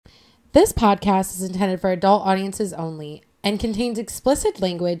This podcast is intended for adult audiences only and contains explicit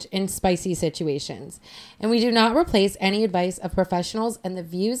language in spicy situations. And we do not replace any advice of professionals, and the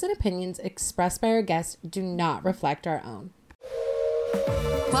views and opinions expressed by our guests do not reflect our own.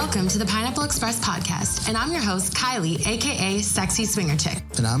 Welcome to the Pineapple Express podcast, and I'm your host, Kylie, aka Sexy Swinger Chick.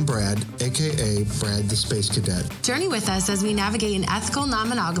 And I'm Brad, aka Brad the Space Cadet. Journey with us as we navigate an ethical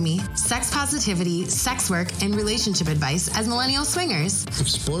non-monogamy, sex positivity, sex work, and relationship advice as millennial swingers.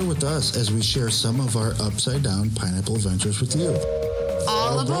 Explore with us as we share some of our upside-down pineapple adventures with you.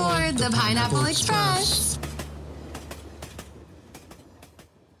 All aboard the Pineapple Express.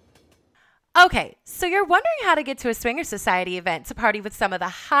 Okay, so you're wondering how to get to a swinger society event to party with some of the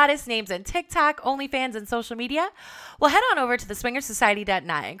hottest names in TikTok, OnlyFans, and social media? Well, head on over to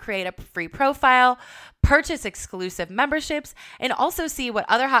theswingersociety.net and create a free profile, purchase exclusive memberships, and also see what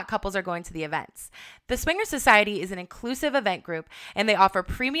other hot couples are going to the events. The Swinger Society is an inclusive event group, and they offer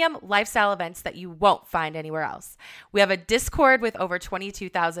premium lifestyle events that you won't find anywhere else. We have a Discord with over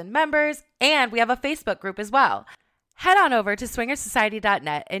 22,000 members, and we have a Facebook group as well. Head on over to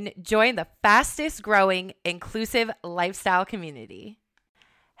swingersociety.net and join the fastest growing inclusive lifestyle community.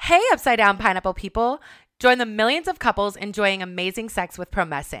 Hey, Upside Down Pineapple people. Join the millions of couples enjoying amazing sex with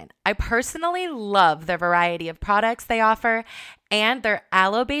Promescent. I personally love their variety of products they offer, and their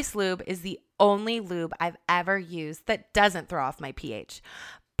aloe-based lube is the only lube I've ever used that doesn't throw off my pH.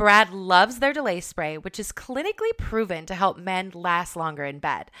 Brad loves their delay spray, which is clinically proven to help men last longer in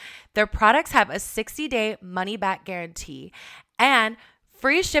bed. Their products have a 60-day money-back guarantee and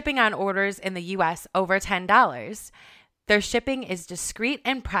free shipping on orders in the U.S. over $10. Their shipping is discreet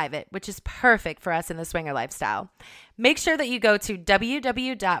and private, which is perfect for us in the swinger lifestyle. Make sure that you go to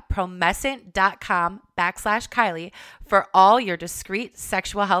www.promescent.com/Kylie for all your discreet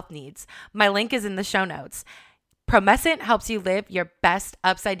sexual health needs. My link is in the show notes. Promescent helps you live your best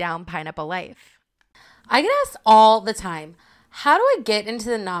upside-down pineapple life. I get asked all the time, how do I get into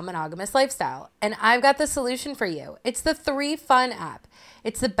the non-monogamous lifestyle? And I've got the solution for you. It's the 3Fun app.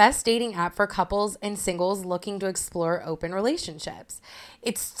 It's the best dating app for couples and singles looking to explore open relationships.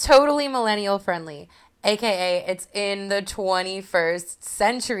 It's totally millennial friendly, aka it's in the 21st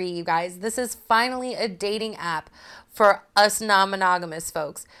century, you guys. This is finally a dating app for us non-monogamous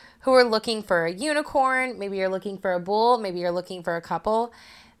folks who are looking for a unicorn. Maybe you're looking for a bull. Maybe you're looking for a couple.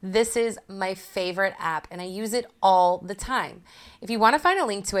 This is my favorite app, and I use it all the time. If you want to find a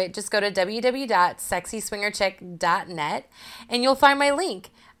link to it, just go to www.sexyswingerchick.net, and you'll find my link.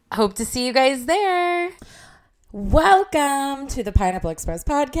 I hope to see you guys there. Welcome to the Pineapple Express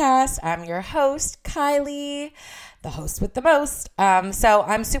podcast. I'm your host, Kylie, the host with the most. So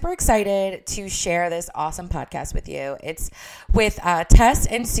I'm super excited to share this awesome podcast with you. It's with Tess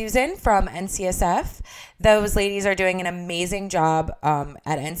and Susan from NCSF. Those ladies are doing an amazing job at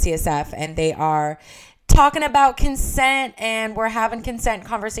NCSF, and they are talking about consent, and we're having consent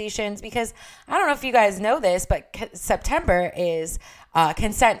conversations because I don't know if you guys know this, but September is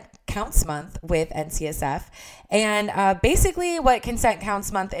Consent Counts Month with NCSF. And basically what Consent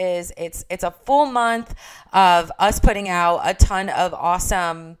Counts Month is, it's a full month of us putting out a ton of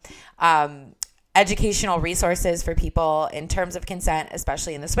awesome educational resources for people in terms of consent,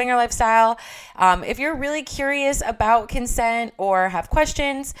 especially in the swinger lifestyle. If you're really curious about consent or have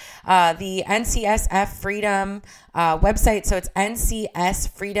questions, the NCSF Freedom website, so it's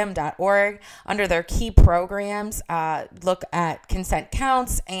ncsfreedom.org, under their key programs, look at Consent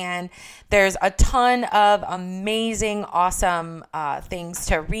Counts, and there's a ton of amazing, awesome things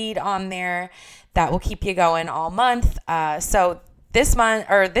to read on there that will keep you going all month. So this month,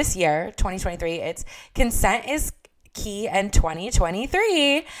 or this year, 2023, it's Consent is Key in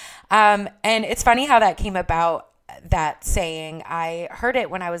 2023. And it's funny how that came about, that saying. I heard it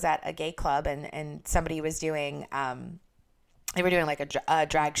when I was at a gay club, and somebody was doing, they were doing like a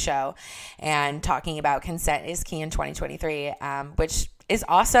drag show and talking about consent is key in 2023, which is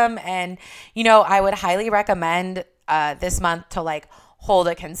awesome. And, you know, I would highly recommend this month to like hold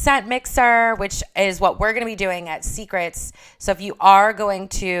a consent mixer, which is what we're going to be doing at Secrets. So if you are going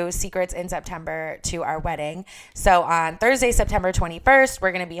to Secrets in September to our wedding, so on Thursday, September 21st,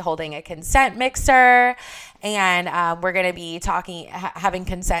 we're going to be holding a consent mixer, and we're going to be having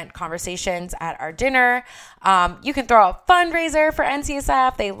consent conversations at our dinner. You can throw a fundraiser for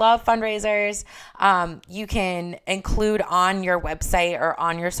NCSF. They love fundraisers. You can include on your website or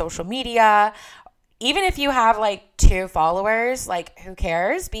on your social media. Even if you have like 2 followers, like who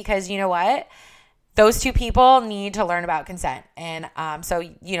cares? Because you know what? Those 2 people need to learn about consent. And so,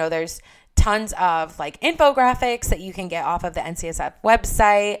 you know, there's tons of like infographics that you can get off of the NCSF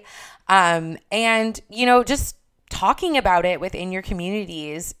website. And, you know, just talking about it within your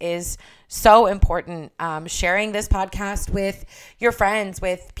communities is so important. Sharing this podcast with your friends,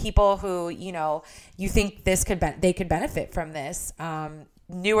 with people who, you think they could benefit from this.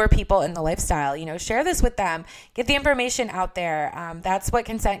 Newer people in the lifestyle, share this with them, get the information out there. That's what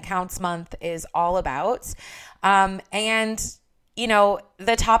Consent Counts Month is all about. And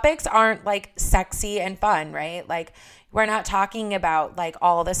the topics aren't like sexy and fun, right? Like, we're not talking about like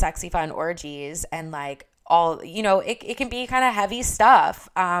all the sexy fun orgies and like all, it can be kind of heavy stuff.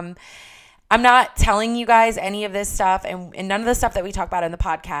 I'm not telling you guys any of this stuff, and none of the stuff that we talk about in the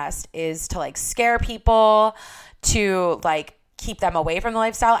podcast is to like scare people, to like keep them away from the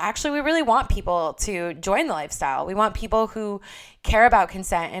lifestyle. Actually, we really want people to join the lifestyle. We want people who care about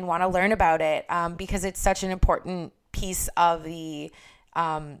consent and want to learn about it, because it's such an important piece of the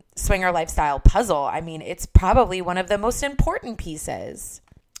swinger lifestyle puzzle. I mean, it's probably one of the most important pieces.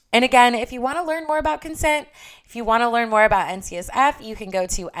 And again, if you want to learn more about consent, if you want to learn more about NCSF, you can go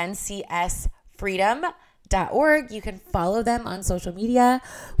to ncsfreedom.org. You can follow them on social media.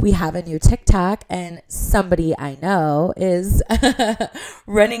 We have a new TikTok, and somebody I know is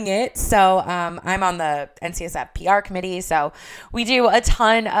running it. So I'm on the NCSF PR committee. So we do a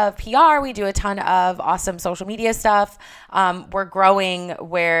ton of PR. We do a ton of awesome social media stuff. We're growing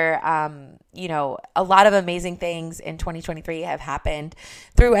where, a lot of amazing things in 2023 have happened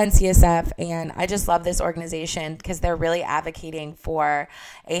through NCSF. And I just love this organization because they're really advocating for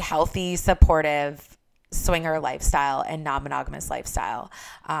a healthy, supportive swinger lifestyle and non-monogamous lifestyle.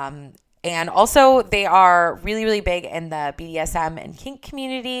 And also they are really, really big in the BDSM and kink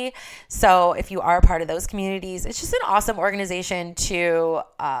community. So if you are a part of those communities, it's just an awesome organization to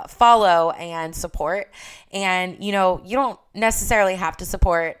follow and support. And, you don't necessarily have to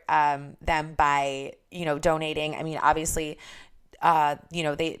support them by, donating. I mean, obviously,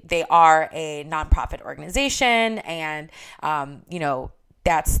 they are a nonprofit organization, and,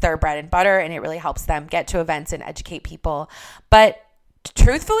 that's their bread and butter, and it really helps them get to events and educate people. But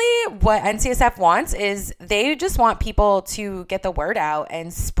truthfully, what NCSF wants is they just want people to get the word out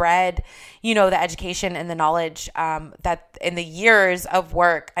and spread, the education and the knowledge that in the years of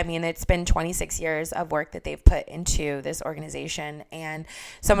work. I mean, it's been 26 years of work that they've put into this organization, and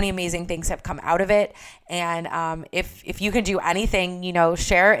so many amazing things have come out of it. And if you can do anything,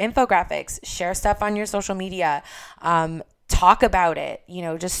 share infographics, share stuff on your social media, talk about it,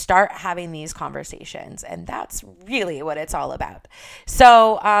 just start having these conversations. And that's really what it's all about.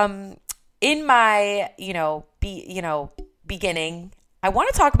 So, in my, beginning, I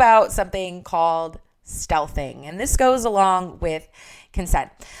want to talk about something called stealthing. And this goes along with consent.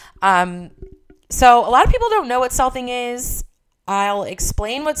 So a lot of people don't know what stealthing is. I'll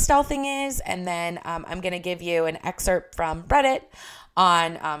explain what stealthing is. And then, I'm going to give you an excerpt from Reddit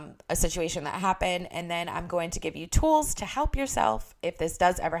on a situation that happened, and then I'm going to give you tools to help yourself if this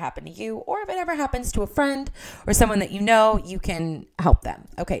does ever happen to you, or if it ever happens to a friend or someone that you can help them.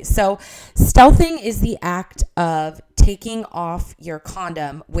 Okay, so stealthing is the act of taking off your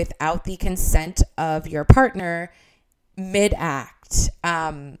condom without the consent of your partner mid-act,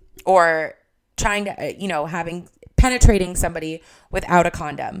 or trying to, penetrating somebody without a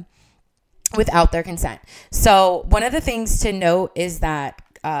condom, without their consent. So one of the things to note is that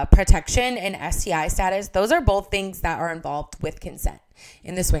protection and STI status, those are both things that are involved with consent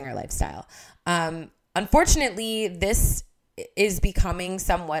in the swinger lifestyle. Unfortunately, this is becoming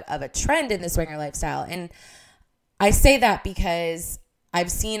somewhat of a trend in the swinger lifestyle. And I say that because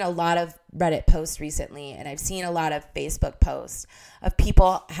I've seen a lot of Reddit posts recently, and I've seen a lot of Facebook posts of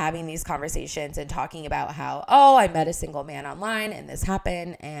people having these conversations and talking about how, I met a single man online and this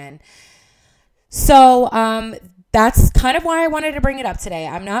happened. And so that's kind of why I wanted to bring it up today.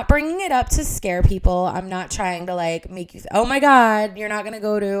 I'm not bringing it up to scare people. I'm not trying to make you, oh my God, you're not going to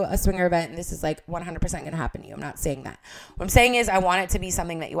go to a swinger event and this is 100% going to happen to you. I'm not saying that. What I'm saying is I want it to be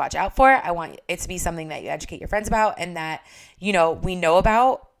something that you watch out for. I want it to be something that you educate your friends about, and that, we know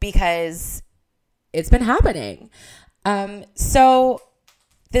about, because it's been happening. So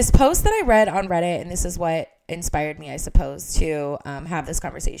this post that I read on Reddit, and this is what inspired me, I suppose, to have this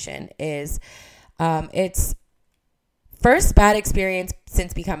conversation, is it's first bad experience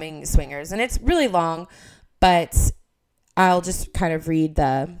since becoming swingers. And it's really long, but I'll just kind of read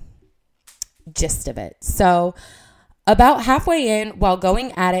the gist of it. So about halfway in, while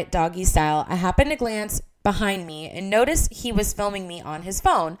going at it doggy style, I happened to glance behind me and noticed he was filming me on his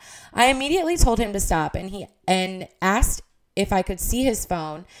phone. I immediately told him to stop, and asked if I could see his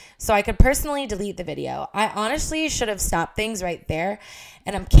phone so I could personally delete the video. I honestly should have stopped things right there,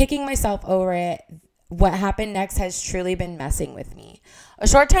 and I'm kicking myself over it. what happened next has truly been messing with me. A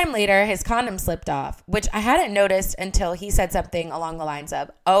short time later, his condom slipped off, which I hadn't noticed until he said something along the lines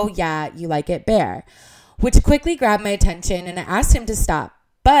of, "Oh yeah, you like it bare," which quickly grabbed my attention, and I asked him to stop,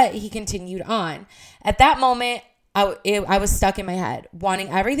 but he continued on. At that moment, I was stuck in my head, wanting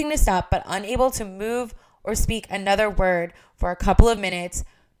everything to stop, but unable to move or speak another word for a couple of minutes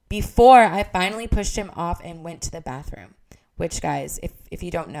before I finally pushed him off and went to the bathroom. Which, guys, if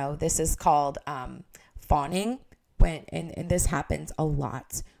you don't know, this is called fawning, and this happens a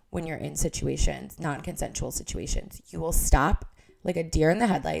lot when you're in situations, non-consensual situations. You will stop like a deer in the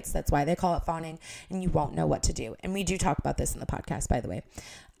headlights. That's why they call it fawning, and you won't know what to do. And we do talk about this in the podcast, by the way.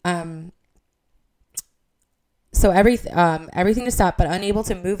 So everything to stop, but unable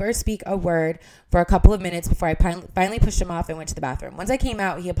to move or speak a word for a couple of minutes before I finally pushed him off and went to the bathroom. Once I came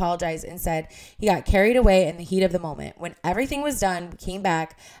out, he apologized and said he got carried away in the heat of the moment. When everything was done, we came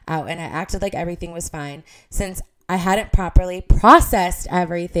back out and I acted like everything was fine since I hadn't properly processed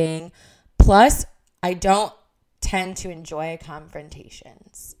everything. Plus, I don't tend to enjoy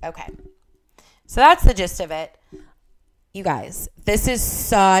confrontations. Okay. So that's the gist of it. You guys, this is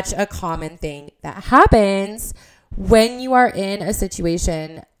such a common thing that happens when you are in a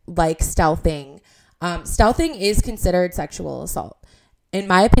situation like stealthing. Stealthing is considered sexual assault. In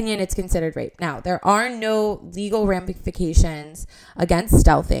my opinion, it's considered rape. Now, there are no legal ramifications against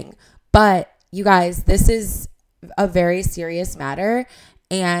stealthing, but you guys, this is a very serious matter,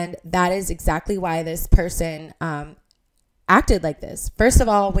 and that is exactly why this person acted like this. First of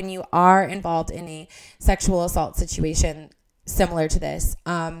all, when you are involved in a sexual assault situation similar to this,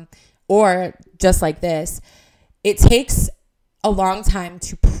 or just like this, it takes a long time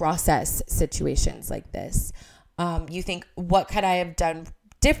to process situations like this. You think, what could I have done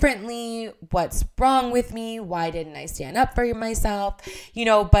differently? What's wrong with me? Why didn't I stand up for myself?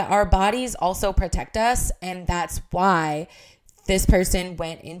 But our bodies also protect us, and that's why this person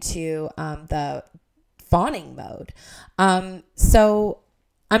went into the fawning mode. So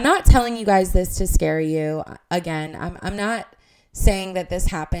I'm not telling you guys this to scare you. Again, I'm not saying that this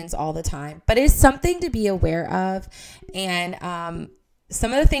happens all the time, but it's something to be aware of. And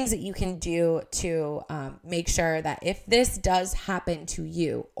some of the things that you can do to make sure that if this does happen to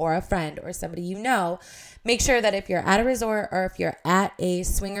you or a friend or somebody you know, make sure that if you're at a resort or if you're at a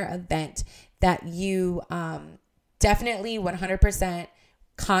swinger event, that you definitely 100%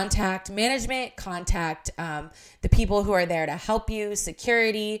 contact management, contact the people who are there to help you,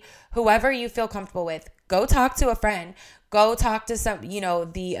 security, whoever you feel comfortable with. Go talk to a friend. Go talk to some,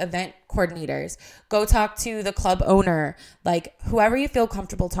 the event coordinators. Go talk to the club owner, like whoever you feel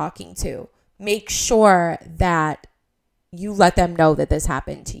comfortable talking to. Make sure that you let them know that this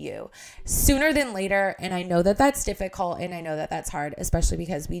happened to you sooner than later. And I know that that's difficult, and I know that that's hard, especially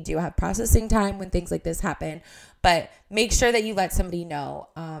because we do have processing time when things like this happen. But make sure that you let somebody know,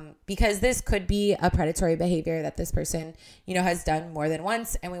 because this could be a predatory behavior that this person, has done more than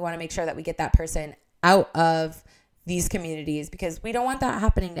once. And we want to make sure that we get that person out of these communities, because we don't want that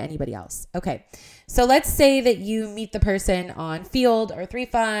happening to anybody else. Okay. So let's say that you meet the person on Field or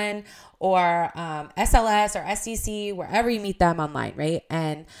 3Fun or SLS or SDC, wherever you meet them online, right?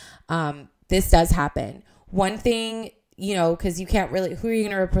 And this does happen. One thing, because you can't really, who are you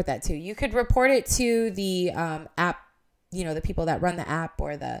going to report that to? You could report it to the app, the people that run the app,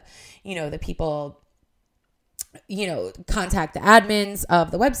 or the people, contact the admins of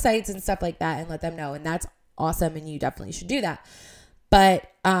the websites and stuff like that and let them know. And that's awesome, and you definitely should do that. But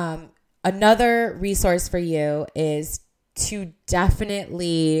another resource for you is to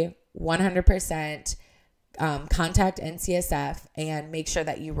definitely 100% contact NCSF and make sure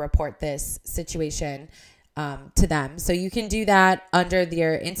that you report this situation to them. So you can do that under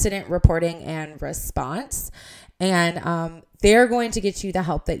their incident reporting and response, and they're going to get you the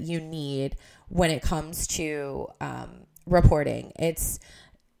help that you need when it comes to reporting. It's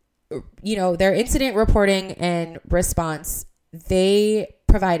their incident reporting and response, they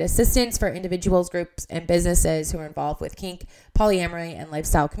provide assistance for individuals, groups, and businesses who are involved with kink, polyamory, and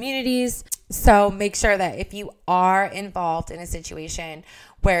lifestyle communities. So make sure that if you are involved in a situation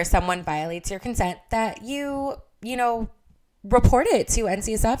where someone violates your consent, that you report it to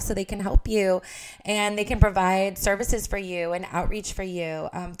NCSF so they can help you and they can provide services for you and outreach for you.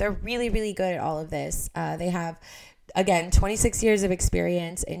 They're really, really good at all of this. They have, again, 26 years of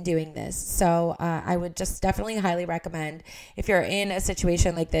experience in doing this. So I would just definitely highly recommend, if you're in a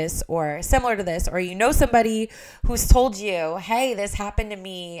situation like this or similar to this, or somebody who's told you, hey, this happened to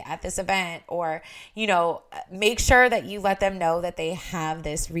me at this event, or, make sure that you let them know that they have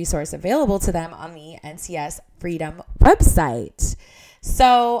this resource available to them on the NCS Freedom website.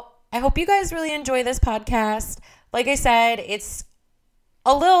 So I hope you guys really enjoy this podcast. Like I said, it's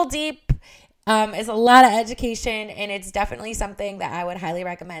a little deep. It's a lot of education, and it's definitely something that I would highly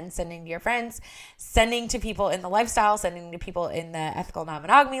recommend sending to your friends, sending to people in the lifestyle, sending to people in the ethical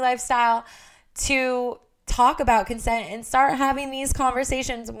non-monogamy lifestyle to talk about consent and start having these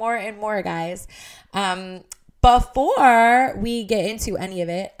conversations more and more, guys. Before we get into any of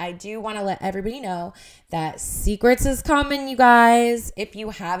it, I do want to let everybody know that Secrets is coming, you guys. If you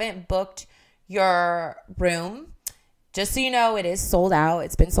haven't booked your room, just so you know, it is sold out.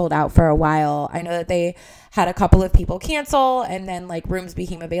 It's been sold out for a while. I know that they had a couple of people cancel and then like rooms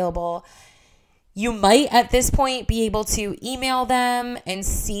became available. You might at this point be able to email them and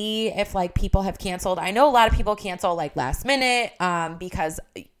see if like people have canceled. I know a lot of people cancel like last minute because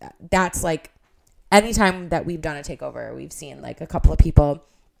that's like anytime that we've done a takeover, we've seen like a couple of people,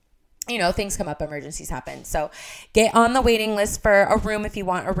 you know, things come up, emergencies happen. So get on the waiting list for a room if you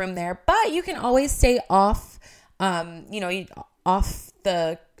want a room there, but you can always stay off off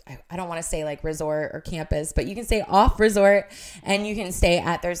the, I don't want to say like resort or campus, but you can stay off resort and you can stay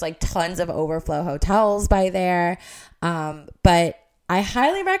at, there's like tons of overflow hotels by there. But I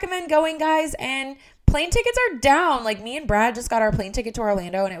highly recommend going, guys, and plane tickets are down. Like me and Brad just got our plane ticket to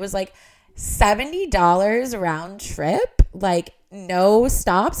Orlando and it was like $70 round trip, like no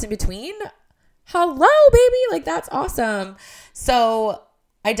stops in between. Hello, baby. Like that's awesome. So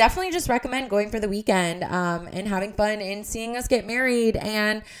I definitely just recommend going for the weekend and having fun and seeing us get married.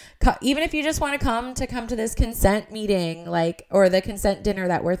 And even if you just want to come to this consent meeting, like, or the consent dinner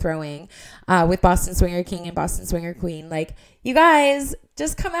that we're throwing with Boston Swinger King and Boston Swinger Queen, like, you guys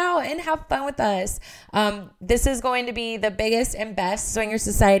just come out and have fun with us. This is going to be the biggest and best Swinger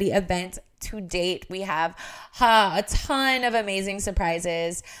Society event to date. We have a ton of amazing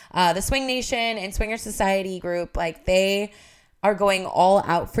surprises. The Swing Nation and Swinger Society group, like they are going all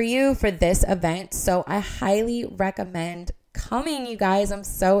out for you for this event. So I highly recommend coming, you guys. I'm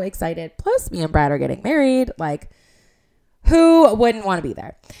so excited. Plus, me and Brad are getting married. Like, who wouldn't want to be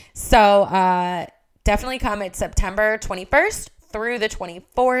there? So definitely come. It's September 21st through the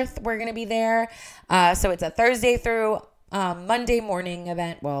 24th. We're going to be there. So it's a Thursday through Monday morning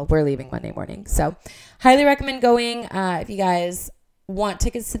event. Well, we're leaving Monday morning. So highly recommend going. If you guys want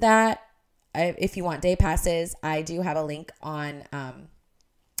tickets to that, if you want day passes, I do have a link on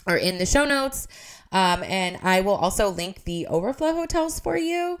or in the show notes. And I will also link the overflow hotels for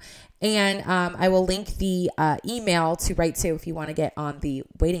you. And I will link the email to write to if you want to get on the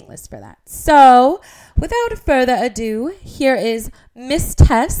waiting list for that. So without further ado, here is Miss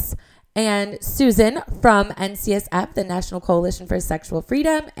Tess and Susan from NCSF, the National Coalition for Sexual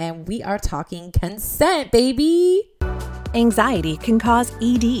Freedom. And we are talking consent, baby. Anxiety can cause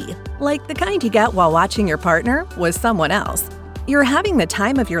ED, like the kind you get while watching your partner with someone else. You're having the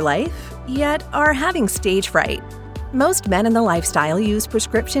time of your life, yet are having stage fright. Most men in the lifestyle use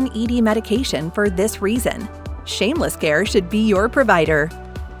prescription ED medication for this reason. Shameless Care should be your provider.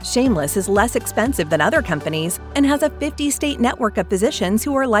 Shameless is less expensive than other companies and has a 50-state network of physicians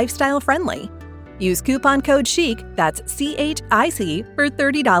who are lifestyle friendly. Use coupon code CHIC, that's CHIC, for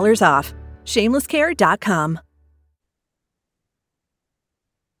 $30 off. Shamelesscare.com.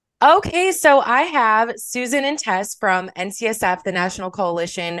 Okay, so I have Susan and Tess from NCSF, the National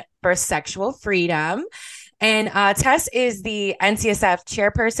Coalition for Sexual Freedom. And Tess is the NCSF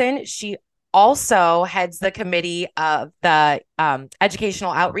chairperson. She also heads the committee of the Educational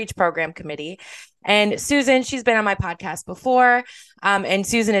Outreach Program Committee. And Susan, she's been on my podcast before. And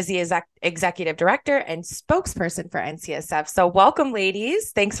Susan is the executive director and spokesperson for NCSF. So welcome,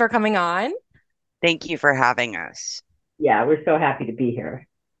 ladies. Thanks for coming on. Thank you for having us. Yeah, we're so happy to be here.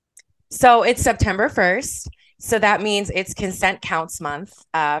 So it's September 1st. So that means it's Consent Counts Month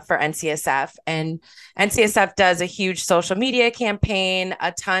for NCSF. And NCSF does a huge social media campaign,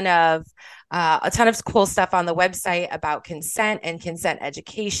 a ton of cool stuff on the website about consent and consent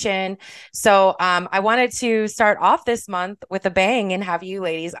education. So I wanted to start off this month with a bang and have you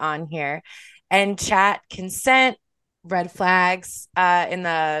ladies on here and chat consent, red flags in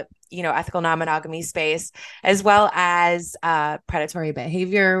the ethical non-monogamy space, as well as predatory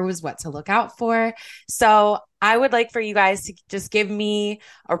behaviors, what to look out for. So I would like for you guys to just give me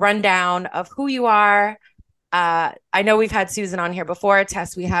a rundown of who you are. I know we've had Susan on here before.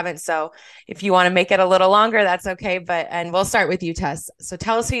 Tess, we haven't. So if you want to make it a little longer, that's okay. And we'll start with you, Tess. So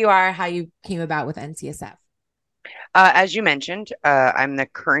tell us who you are, how you came about with NCSF. As you mentioned, I'm the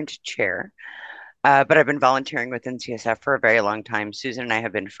current chair. But I've been volunteering with NCSF for a very long time. Susan and I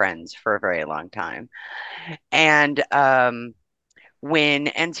have been friends for a very long time. And when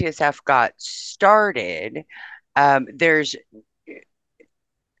NCSF got started, there's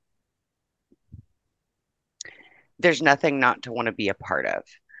there's nothing not to want to be a part of.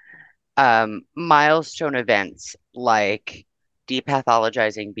 Milestone events like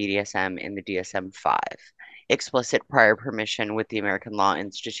depathologizing BDSM in the DSM-5, explicit prior permission with the American Law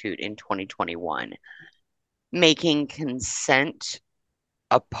Institute in 2021, making consent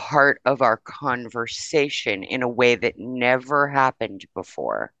a part of our conversation in a way that never happened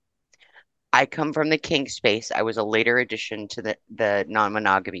before. I come from the kink space. I was a later addition to the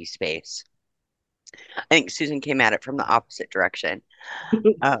non-monogamy space. I think Susan came at it from the opposite direction.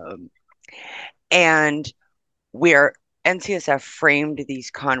 Um, and where NCSF framed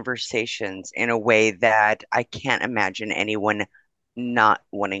these conversations in a way that I can't imagine anyone not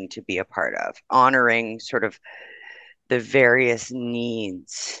wanting to be a part of, honoring sort of the various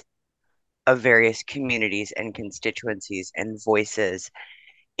needs of various communities and constituencies and voices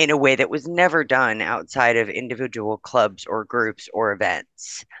in a way that was never done outside of individual clubs or groups or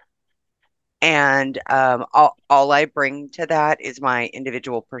events. And all I bring to that is my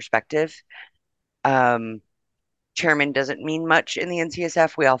individual perspective. Um, Chairman doesn't mean much in the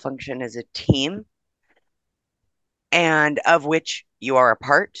NCSF. We all function as a team, and of which you are a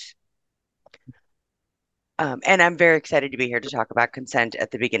part. And I'm very excited to be here to talk about consent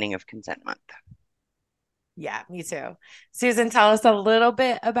at the beginning of Consent Month. Yeah, me too. Susan, tell us a little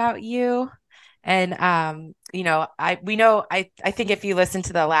bit about you. And I think if you listen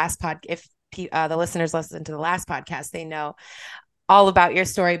to the last if the listeners listen to the last podcast, they know all about your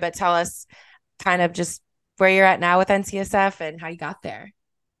story, but tell us kind of just where you're at now with NCSF and how you got there.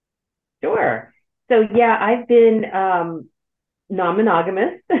 Sure. So yeah, I've been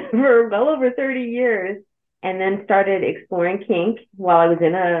non-monogamous for well over 30 years, and then started exploring kink while I was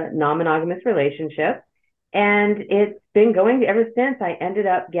in a non-monogamous relationship. And it's been going ever since. I ended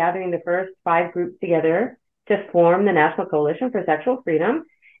up gathering the first 5 groups together to form the National Coalition for Sexual Freedom.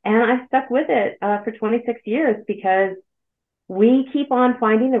 And I stuck with it for 26 years because we keep on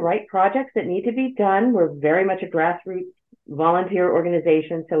finding the right projects that need to be done. We're very much a grassroots volunteer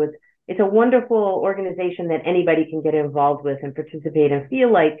organization. So it's a wonderful organization that anybody can get involved with and participate and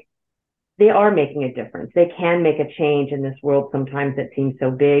feel like they are making a difference. They can make a change in this world sometimes that seems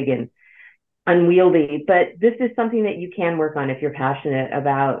so big and unwieldy. But this is something that you can work on if you're passionate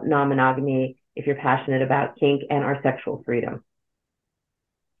about non-monogamy, if you're passionate about kink and our sexual freedom.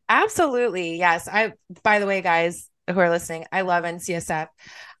 Absolutely. Yes. By the way, guys who are listening, I love NCSF.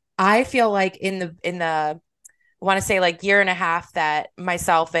 I feel like in the I want to say like year and a half that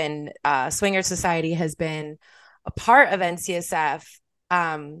myself and Swinger Society has been a part of NCSF,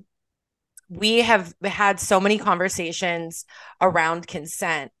 we have had so many conversations around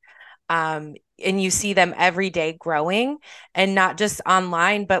consent. And you see them every day growing, and not just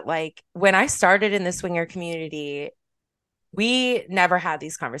online, but like when I started in the swinger community, we never had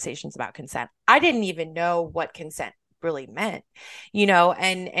these conversations about consent. I didn't even know what consent really meant,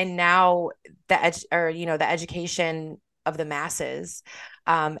 and now the education of the masses.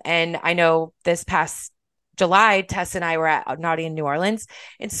 And I know this past July, Tess and I were at Naughty in New Orleans,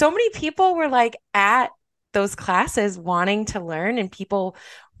 and so many people were like at those classes wanting to learn, and people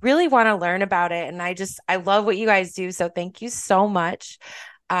really want to learn about it. And I love what you guys do. So thank you so much.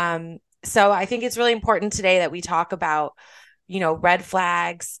 So I think it's really important today that we talk about, red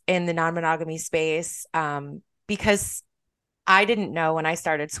flags in the non-monogamy space, because I didn't know when I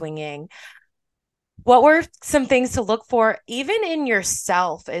started swinging what were some things to look for, even in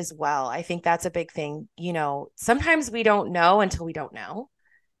yourself as well. I think that's a big thing. Sometimes we don't know until we don't know.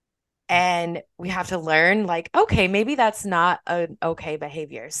 And we have to learn, like, okay, maybe that's not an okay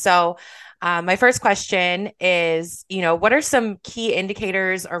behavior. So my first question is, what are some key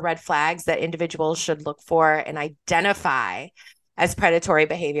indicators or red flags that individuals should look for and identify as predatory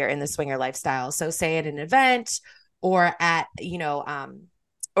behavior in the swinger lifestyle? So say at an event or at,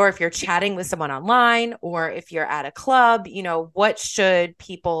 or if you're chatting with someone online, or if you're at a club, what should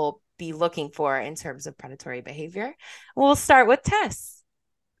people be looking for in terms of predatory behavior? We'll start with Tess.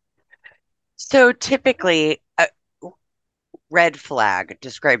 So typically, a red flag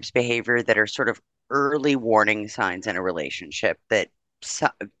describes behavior that are sort of early warning signs in a relationship that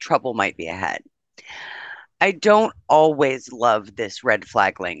trouble might be ahead. I don't always love this red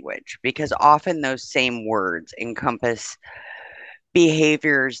flag language because often those same words encompass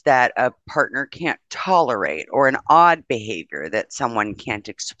behaviors that a partner can't tolerate or an odd behavior that someone can't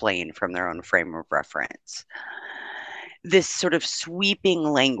explain from their own frame of reference. This sort of sweeping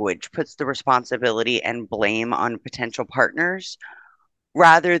language puts the responsibility and blame on potential partners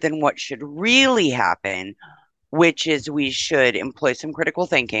rather than what should really happen, which is we should employ some critical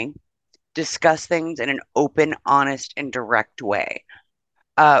thinking, discuss things in an open, honest, and direct way.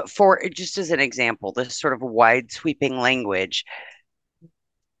 For just as an example, this sort of wide sweeping language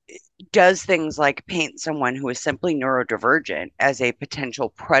does things like paint someone who is simply neurodivergent as a potential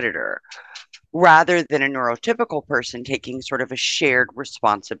predator rather than a neurotypical person taking sort of a shared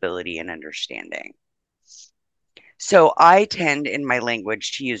responsibility and understanding. So I tend in my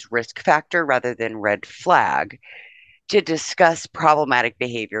language to use risk factor rather than red flag to discuss problematic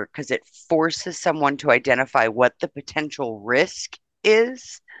behavior because it forces someone to identify what the potential risk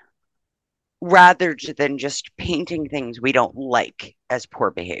is rather than just painting things we don't like as poor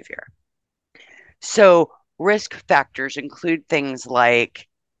behavior. So risk factors include things like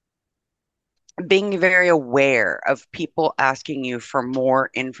being very aware of people asking you for more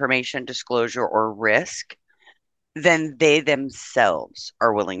information, disclosure, or risk than they themselves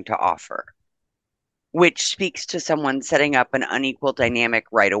are willing to offer, which speaks to someone setting up an unequal dynamic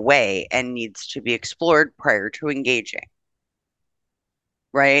right away and needs to be explored prior to engaging.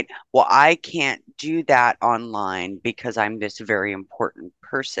 Right? Well, I can't do that online because I'm this very important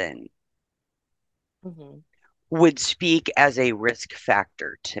person, would speak as a risk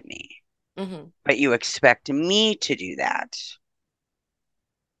factor to me. But you expect me to do that.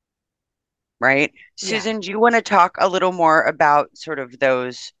 Right? Susan, do you want to talk a little more about sort of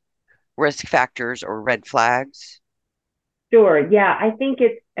those risk factors or red flags? Sure. Yeah, I think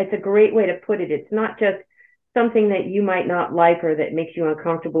it's a great way to put it. It's not just something that you might not like or that makes you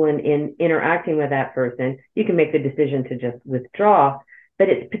uncomfortable in interacting with that person. You can make the decision to just withdraw, but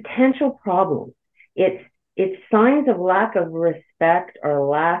it's potential problems. It's signs of lack of respect or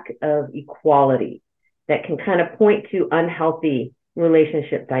lack of equality that can kind of point to unhealthy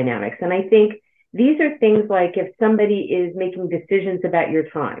relationship dynamics. And I think these are things like if somebody is making decisions about your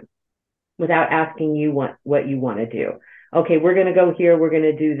time without asking you what you want to do. Okay, we're going to go here, we're going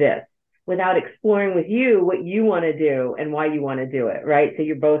to do this, without exploring with you what you want to do and why you want to do it, right? So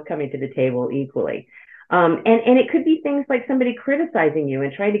you're both coming to the table equally. And it could be things like somebody criticizing you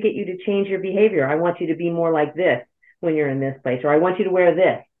and trying to get you to change your behavior. I want you to be more like this when you're in this place, or I want you to wear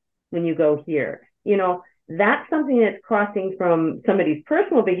this when you go here. You know, that's something that's crossing from somebody's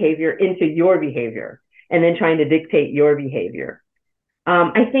personal behavior into your behavior and then trying to dictate your behavior.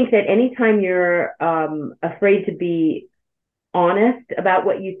 I think that anytime you're afraid to be honest about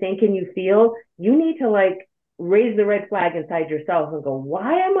what you think and you feel, you need to like raise the red flag inside yourself and go,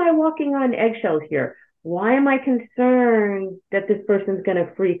 why am I walking on eggshells here? Why am I concerned that this person's going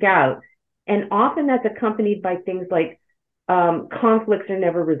to freak out? And often that's accompanied by things like conflicts are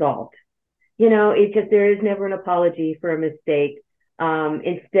never resolved. You know, it's just there is never an apology for a mistake.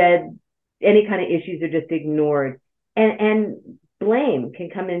 Instead, any kind of issues are just ignored. And blame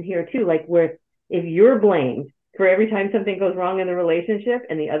can come in here too, like where if you're blamed for every time something goes wrong in the relationship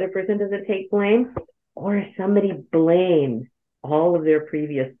and the other person doesn't take blame, or if somebody blames all of their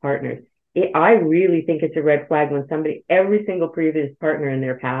previous partners. I really think it's a red flag when somebody, every single previous partner in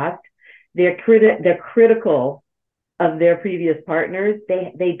their past, they're critical of their previous partners.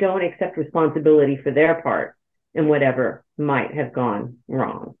 They don't accept responsibility for their part in whatever might have gone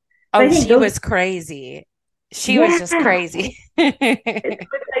wrong. Oh, she was crazy. She was just crazy. It's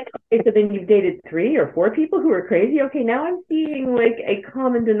like, okay, so then you've dated 3 or 4 people who are crazy. Okay, now I'm seeing like a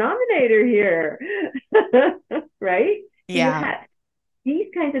common denominator here, right? Yeah. These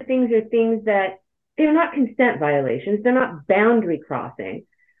kinds of things are things that they're not consent violations. They're not boundary crossing,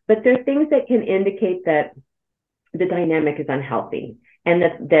 but they're things that can indicate that the dynamic is unhealthy and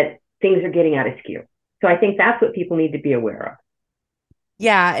that things are getting out of skew. So I think that's what people need to be aware of.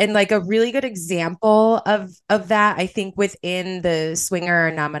 Yeah, and like a really good example of that, I think within the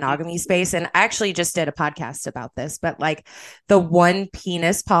swinger non-monogamy space, and I actually just did a podcast about this, but like the one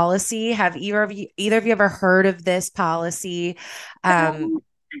penis policy. Have either of you ever heard of this policy? That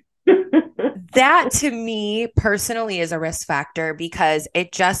to me personally is a risk factor because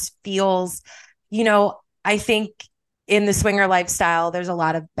it just feels, you know, I think in the swinger lifestyle, there's a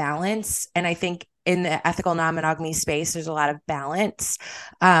lot of balance, and I think in the ethical non-monogamy space, there's a lot of balance.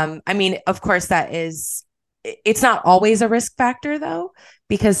 I mean, of course, it's not always a risk factor though,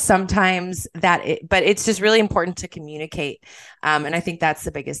 because sometimes but it's just really important to communicate. And I think that's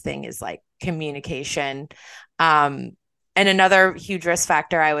the biggest thing is like communication. And another huge risk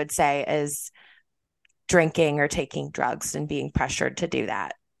factor I would say is drinking or taking drugs and being pressured to do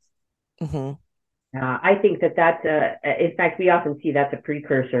that. Mm-hmm. I think that's in fact, we often see that's a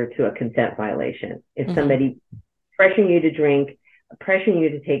precursor to a consent violation. If somebody pressuring you to drink, pressuring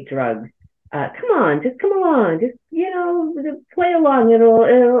you to take drugs, come on, just come along, just, you know, play along.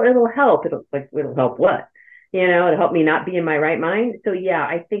 It'll help. It'll help what? You know, it'll help me not be in my right mind. So yeah,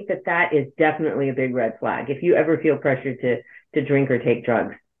 I think that is definitely a big red flag. If you ever feel pressured to drink or take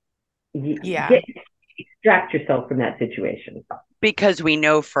drugs. Yeah. Extract yourself from that situation. Because we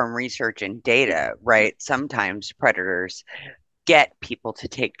know from research and data, right? Sometimes predators get people to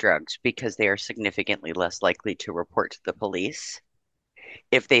take drugs because they are significantly less likely to report to the police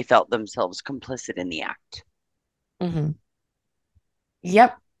if they felt themselves complicit in the act. Mm-hmm.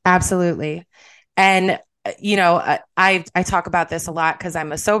 Yep, absolutely. And I talk about this a lot because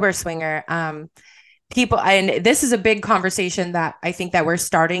I'm a sober swinger. People, and this is a big conversation that I think that we're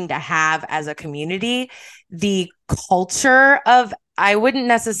starting to have as a community. The culture of, I wouldn't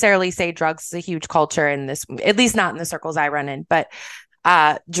necessarily say drugs is a huge culture in this, at least not in the circles I run in, but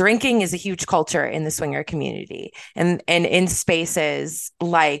drinking is a huge culture in the swinger community, and in spaces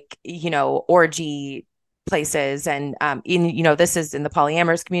like, orgy places, and this is in the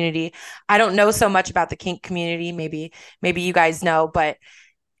polyamorous community. I don't know so much about the kink community. Maybe you guys know, but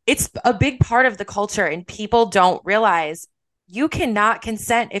it's a big part of the culture, and people don't realize you cannot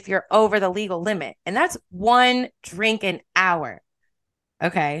consent if you're over the legal limit, and that's one drink an hour.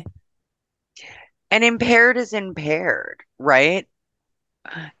 Okay. And impaired is impaired, right?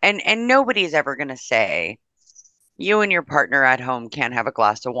 And nobody's ever going to say you and your partner at home can't have a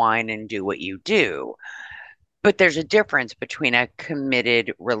glass of wine and do what you do. But there's a difference between a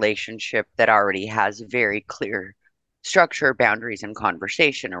committed relationship that already has very clear structure, boundaries, and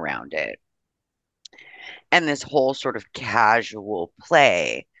conversation around it, and this whole sort of casual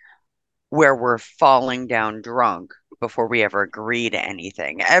play where we're falling down drunk before we ever agree to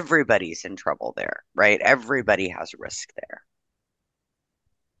anything. Everybody's in trouble there, right? Everybody has risk there.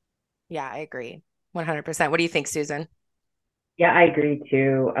 Yeah, I agree. 100%. What do you think, Susan? Yeah, I agree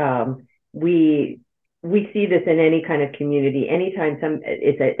too. We see this in any kind of community. Anytime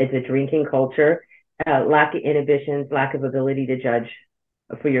it's a drinking culture, lack of inhibitions, lack of ability to judge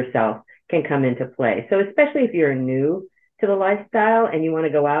for yourself can come into play. So especially if you're new to the lifestyle and you want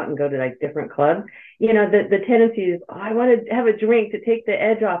to go out and go to like different clubs, the tendency is, oh, I want to have a drink to take the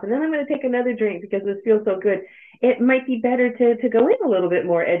edge off, and then I'm going to take another drink because this feels so good. It might be better to go in a little bit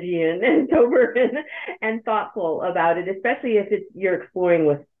more edgy and sober and thoughtful about it, especially if you're exploring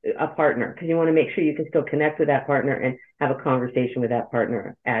with a partner, because you want to make sure you can still connect with that partner and have a conversation with that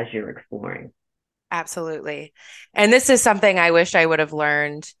partner as you're exploring. Absolutely. And this is something I wish I would have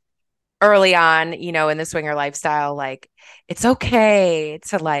learned early on, in the swinger lifestyle. Like, it's okay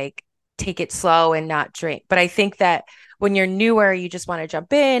to like take it slow and not drink. But I think that when you're newer, you just want to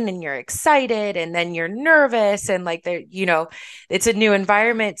jump in and you're excited, and then you're nervous, and like it's a new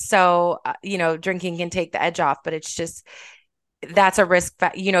environment. So, drinking can take the edge off, but it's just, that's a risk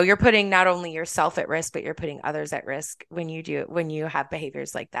that, you're putting not only yourself at risk, but you're putting others at risk when you have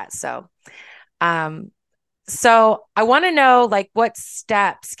behaviors like that. So I want to know, like, what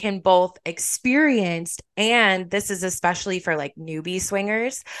steps can both experienced, and this is especially for like newbie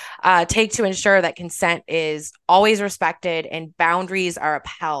swingers, take to ensure that consent is always respected and boundaries are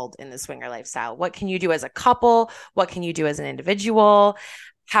upheld in the swinger lifestyle? What can you do as a couple? What can you do as an individual?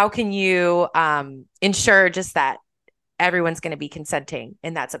 How can you ensure just that everyone's going to be consenting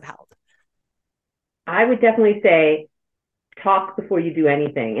and that's upheld? I would definitely say talk before you do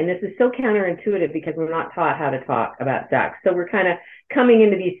anything. And this is so counterintuitive because we're not taught how to talk about sex. So we're kind of coming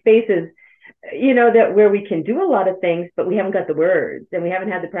into these spaces, that where we can do a lot of things, but we haven't got the words and we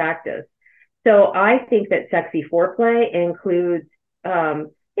haven't had the practice. So I think that sexy foreplay includes,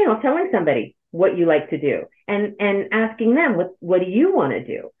 telling somebody what you like to do and asking them, what do you want to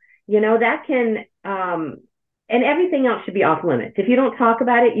do? That can, and everything else should be off limits. If you don't talk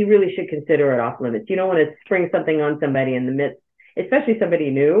about it, you really should consider it off limits. You don't want to spring something on somebody in the midst, especially somebody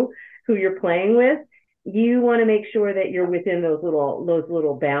new who you're playing with. You want to make sure that you're within those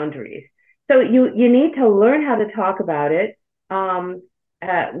little boundaries. So you need to learn how to talk about it,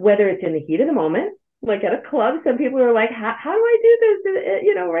 whether it's in the heat of the moment, like at a club. Some people are like, how do I do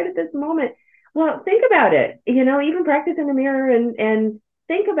this, right at this moment? Well, think about it, even practice in the mirror and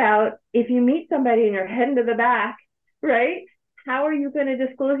think about, if you meet somebody and you're heading to the back, right? How are you going to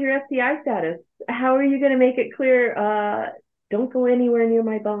disclose your STI status? How are you going to make it clear? Don't go anywhere near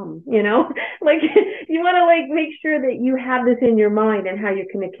my bum, like you want to like make sure that you have this in your mind and how you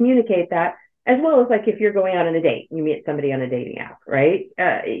can communicate that, as well as like if you're going out on a date, you meet somebody on a dating app, right?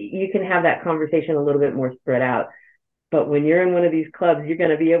 You can have that conversation a little bit more spread out. But when you're in one of these clubs, you're going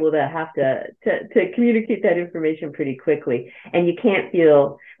to be able to have to communicate that information pretty quickly. And you can't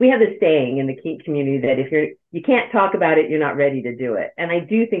feel, we have this saying in the kink community that if you can't talk about it, you're not ready to do it. And I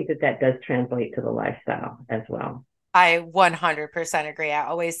do think that does translate to the lifestyle as well. I 100% agree. I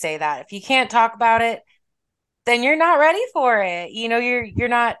always say that if you can't talk about it, then you're not ready for it. You're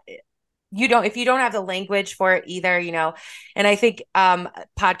not, if you don't have the language for it either, and I think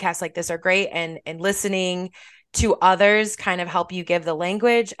podcasts like this are great, and listening to others kind of help you give the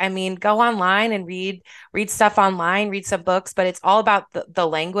language. I mean, go online and read stuff online, read some books, but it's all about the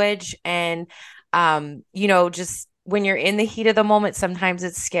language. And just when you're in the heat of the moment, sometimes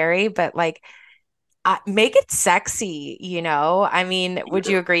it's scary, but like make it sexy, I mean, would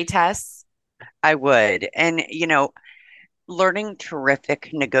you agree, Tess? I would. And, learning terrific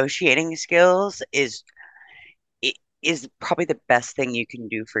negotiating skills is probably the best thing you can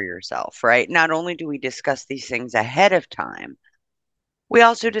do for yourself, right? Not only do we discuss these things ahead of time, we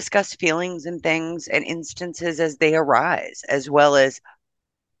also discuss feelings and things and instances as they arise, as well as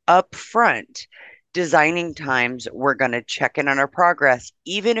upfront designing times we're going to check in on our progress,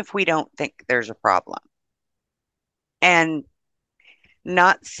 even if we don't think there's a problem. And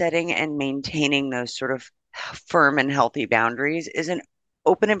not setting and maintaining those sort of firm and healthy boundaries is an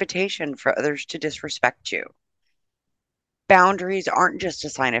open invitation for others to disrespect you. Boundaries aren't just a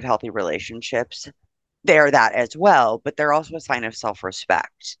sign of healthy relationships. They're that as well, but they're also a sign of self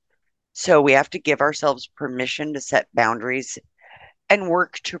respect. So we have to give ourselves permission to set boundaries and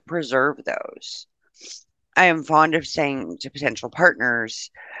work to preserve those. I am fond of saying to potential partners,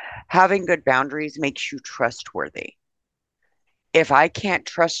 having good boundaries makes you trustworthy. If I can't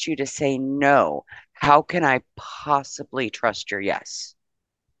trust you to say no, how can I possibly trust your yes?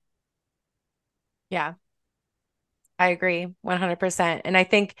 Yeah, I agree 100%. And I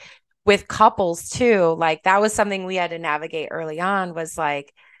think with couples too, like that was something we had to navigate early on, was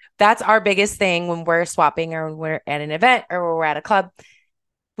like, that's our biggest thing when we're swapping or when we're at an event or when we're at a club.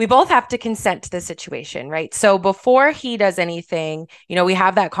 We both have to consent to the situation, right? So before he does anything, we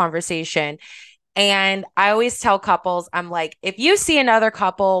have that conversation. And I always tell couples, I'm like, if you see another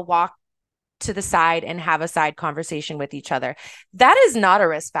couple walk to the side and have a side conversation with each other, that is not a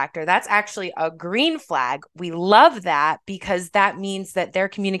risk factor. That's actually a green flag. We love that because that means that their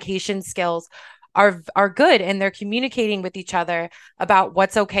communication skills are good, and they're communicating with each other about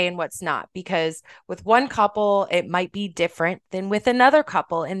what's okay and what's not, because with one couple it might be different than with another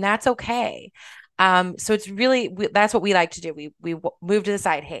couple, and that's okay. So it's really, that's what we like to do. We move to the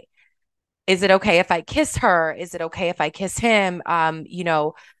side. Hey, is it okay if I kiss her? Is it okay if I kiss him?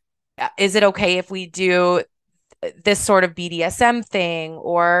 Is it okay if we do this sort of BDSM thing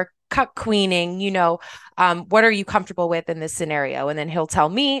or cuck queening? What are you comfortable with in this scenario? And then he'll tell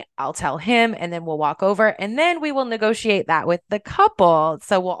me, I'll tell him, and then we'll walk over, and then we will negotiate that with the couple.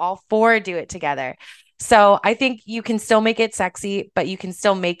 So we'll all four do it together. So I think you can still make it sexy, but you can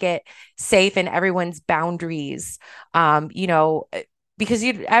still make it safe in everyone's boundaries. Because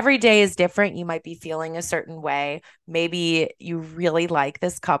every day is different. You might be feeling a certain way. Maybe you really like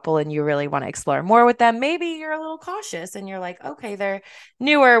this couple and you really want to explore more with them. Maybe you're a little cautious and you're like, okay, they're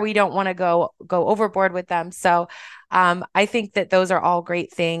newer. We don't want to go overboard with them. So I think that those are all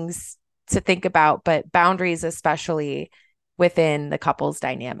great things to think about, but boundaries, especially within the couple's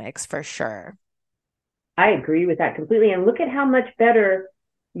dynamics, for sure. I agree with that completely. And look at how much better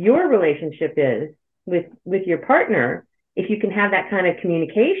your relationship is with your partner if you can have that kind of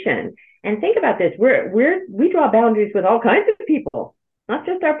communication. And think about this: we draw boundaries with all kinds of people, not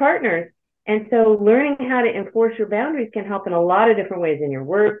just our partners. And so learning how to enforce your boundaries can help in a lot of different ways, in your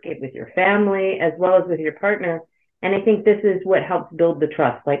work, with your family, as well as with your partner. And I think this is what helps build the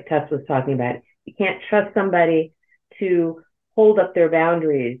trust, like Tess was talking about. You can't trust somebody to hold up their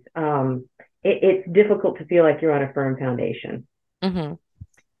boundaries. It's difficult to feel like you're on a firm foundation. Mm-hmm.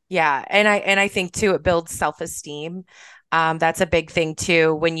 Yeah. And I think too, it builds self-esteem. That's a big thing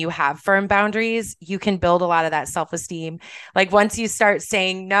too. When you have firm boundaries, you can build a lot of that self-esteem. Like once you start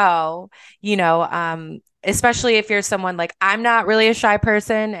saying no, especially if you're someone like, I'm not really a shy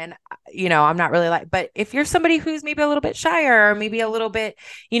person, and I'm not really but if you're somebody who's maybe a little bit shyer, or maybe a little bit,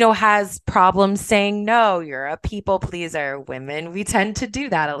 has problems saying no, you're a people pleaser. Women, we tend to do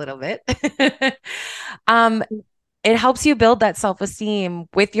that a little bit. um, it helps you build that self-esteem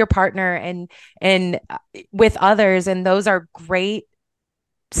with your partner and with others, and those are great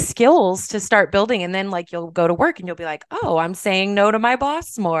skills to start building. And then like you'll go to work and you'll be like, oh, I'm saying no to my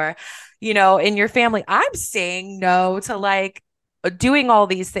boss more. In your family, I'm saying no to like doing all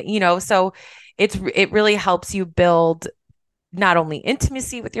these things. So it really helps you build not only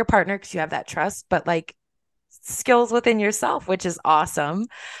intimacy with your partner because you have that trust, but like skills within yourself, which is awesome.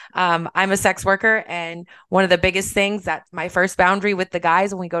 I'm a sex worker, and one of the biggest things, that my first boundary with the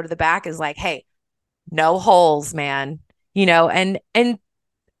guys when we go to the back is like, hey, no holes, man. And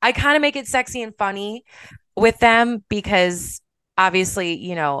I kind of make it sexy and funny with them because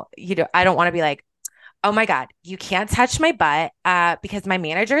obviously, I don't want to be like, oh my God, you can't touch my butt because my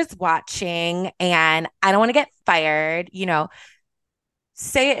manager is watching and I don't want to get fired,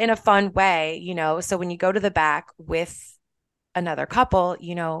 say it in a fun way, so when you go to the back with another couple,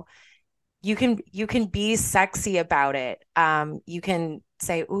 you can be sexy about it. You can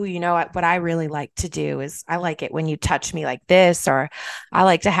say, "Ooh, what I really like to do is I like it when you touch me like this, or I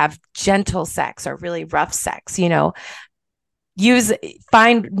like to have gentle sex or really rough sex." Use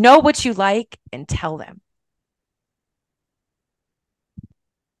know what you like and tell them.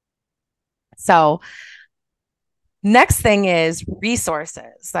 So next thing is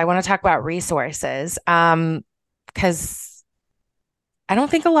resources. I want to talk about resources because I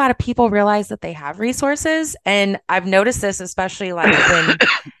don't think a lot of people realize that they have resources. And I've noticed this, especially like when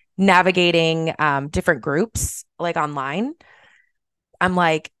navigating different groups like online. I'm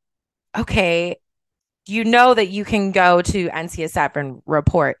like, okay, that you can go to NCSF and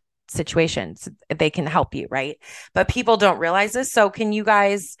report situations. They can help you, right? But people don't realize this. So can you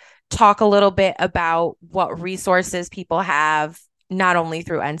guys talk a little bit about what resources people have, not only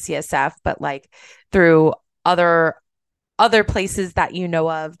through NCSF, but like through other places that you know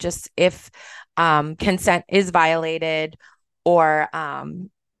of, just if consent is violated, or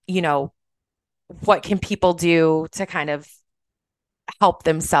what can people do to kind of help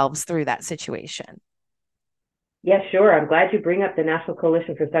themselves through that situation? Yeah, sure. I'm glad you bring up the National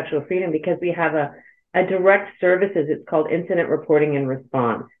Coalition for Sexual Freedom because we have a direct services. It's called Incident Reporting and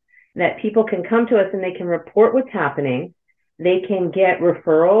Response, that people can come to us and they can report what's happening. They can get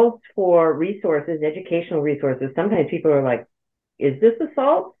referrals for resources, educational resources. Sometimes people are like, is this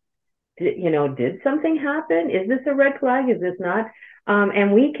assault? Did something happen? Is this a red flag? Is this not?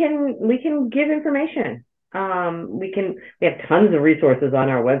 And we can give information. We have tons of resources on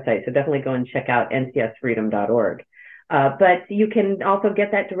our website, so definitely go and check out ncsfreedom.org. But you can also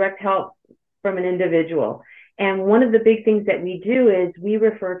get that direct help from an individual. And one of the big things that we do is we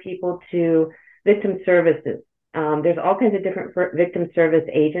refer people to victim services. There's all kinds of different victim service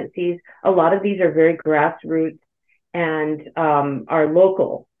agencies. A lot of these are very grassroots and are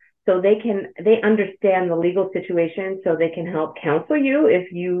local. So they understand the legal situation, so they can help counsel you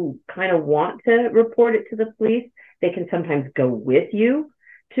if you kind of want to report it to the police. They can sometimes go with you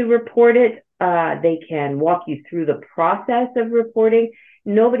to report it. They can walk you through the process of reporting.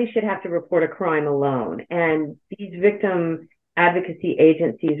 Nobody should have to report a crime alone. And these victim advocacy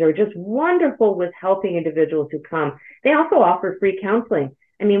agencies are just wonderful with helping individuals who come. They also offer free counseling.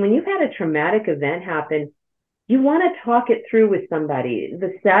 I mean, when you've had a traumatic event happen, you want to talk it through with somebody.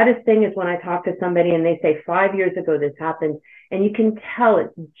 The saddest thing is when I talk to somebody and they say 5 years ago this happened, and you can tell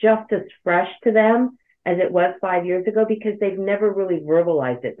it's just as fresh to them as it was 5 years ago because they've never really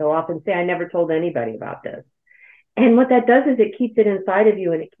verbalized it. They'll often say, I never told anybody about this. And what that does is it keeps it inside of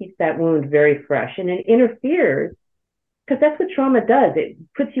you and it keeps that wound very fresh, and it interferes because that's what trauma does. It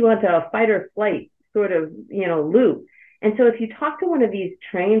puts you onto a fight or flight sort of, loop. And so if you talk to one of these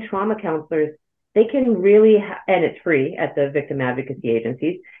trained trauma counselors, they can really, and it's free at the victim advocacy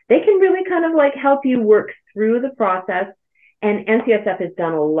agencies, they can really kind of like help you work through the process. And NCSF has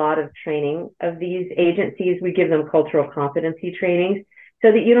done a lot of training of these agencies. We give them cultural competency trainings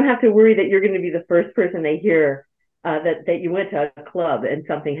so that you don't have to worry that you're going to be the first person they hear that you went to a club and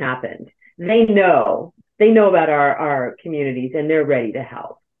something happened. They know about our communities and they're ready to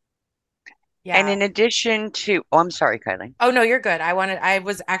help. Yeah. And in addition to, I'm sorry, Kylie. Oh, no, you're good. I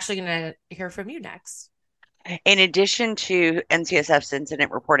was actually going to hear from you next. In addition to NCSF's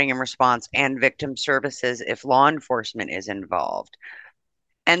incident reporting and response and victim services, if law enforcement is involved,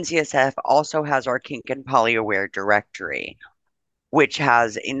 NCSF also has our Kink and Poly Aware directory, which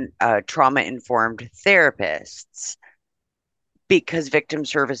has trauma-informed therapists, because victim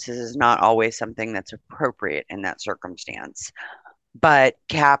services is not always something that's appropriate in that circumstance. But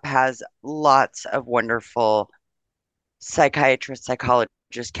CAP has lots of wonderful psychiatrists, psychologists,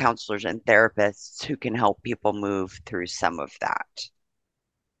 counselors, and therapists who can help people move through some of that.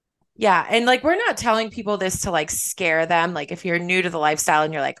 Yeah. And like, we're not telling people this to like scare them. Like, if you're new to the lifestyle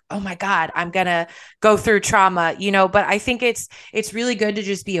and you're like, oh my God, I'm going to go through trauma, but I think it's really good to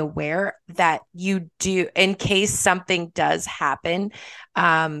just be aware that you do, in case something does happen.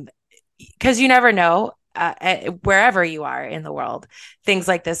 Because you never know. Wherever you are in the world, things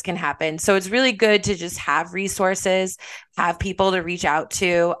like this can happen. So it's really good to just have resources, have people to reach out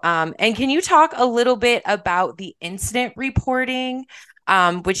to. And can you talk a little bit about the incident reporting,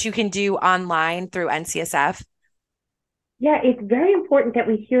 which you can do online through NCSF? Yeah, it's very important that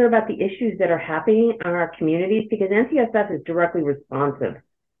we hear about the issues that are happening in our communities because NCSF is directly responsive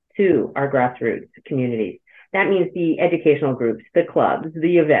to our grassroots communities. That means the educational groups, the clubs,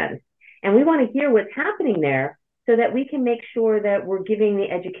 the events. And we want to hear what's happening there so that we can make sure that we're giving the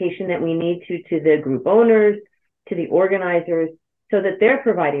education that we need to the group owners, to the organizers, so that they're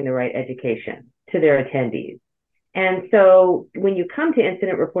providing the right education to their attendees. And so when you come to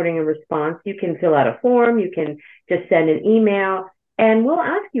incident reporting and response, you can fill out a form, you can just send an email, and we'll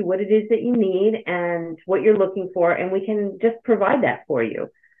ask you what it is that you need and what you're looking for, and we can just provide that for you.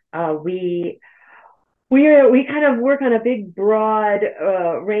 We kind of work on a big, broad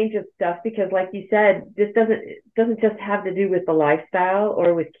range of stuff because, like you said, this doesn't just have to do with the lifestyle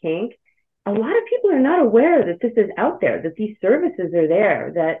or with kink. A lot of people are not aware that this is out there, that these services are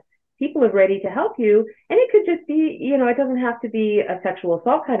there, that people are ready to help you. And it could just be, it doesn't have to be a sexual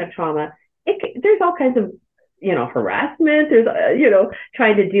assault kind of trauma. There's all kinds of, harassment. There's,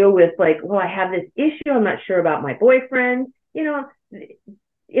 trying to deal with like, well, I have this issue. I'm not sure about my boyfriend.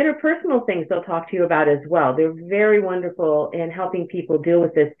 Interpersonal things they'll talk to you about as well. They're very wonderful in helping people deal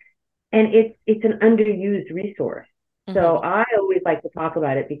with this. And it's an underused resource. Mm-hmm. So I always like to talk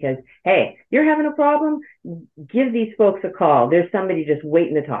about it because, hey, you're having a problem, give these folks a call. There's somebody just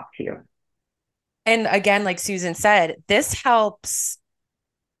waiting to talk to you. And again, like Susan said, this helps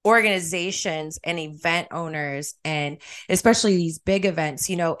organizations and event owners, and especially these big events,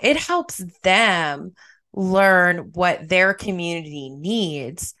 it helps them learn what their community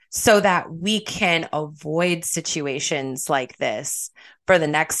needs so that we can avoid situations like this for the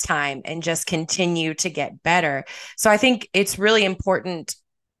next time and just continue to get better. So I think it's really important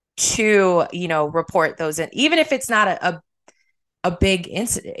to, report those, and even if it's not a big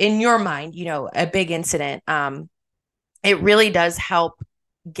incident in your mind, a big incident, it really does help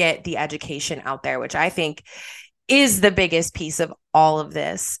get the education out there, which I think is the biggest piece of all of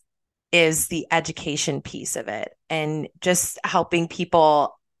this, is the education piece of it, and just helping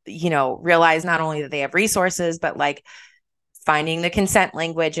people, realize not only that they have resources, but like finding the consent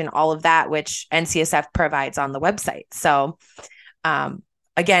language and all of that, which NCSF provides on the website. So,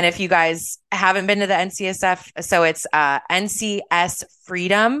 again, if you guys haven't been to the NCSF, so it's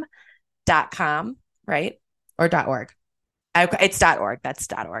ncsfreedom.com, right? Or .org. It's .org. That's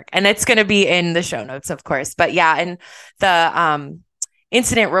 .org. And it's going to be in the show notes, of course. But yeah, and the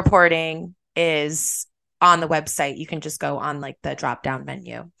incident reporting is on the website. You can just go on like the drop down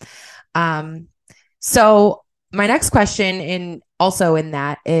menu. So my next question also in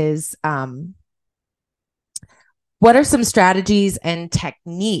that is, what are some strategies and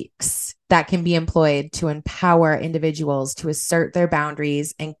techniques that can be employed to empower individuals to assert their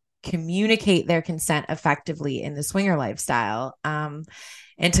boundaries and communicate their consent effectively in the swinger lifestyle? And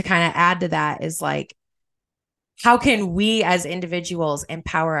to kind of add to that is like, how can we as individuals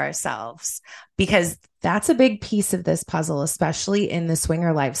empower ourselves? Because that's a big piece of this puzzle, especially in the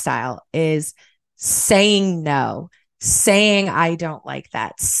swinger lifestyle, is saying no, saying I don't like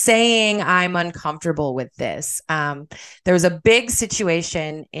that, saying I'm uncomfortable with this. There was a big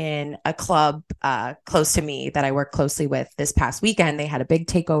situation in a club close to me that I work closely with this past weekend. They had a big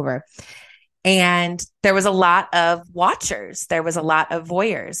takeover. And there was a lot of watchers. There was a lot of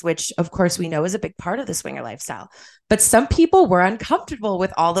voyeurs, which of course we know is a big part of the swinger lifestyle. But some people were uncomfortable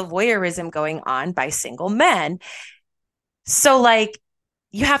with all the voyeurism going on by single men. So like,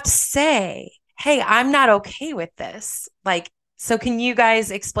 you have to say, hey, I'm not okay with this. Like, so can you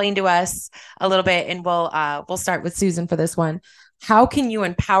guys explain to us a little bit, and we'll start with Susan for this one. How can you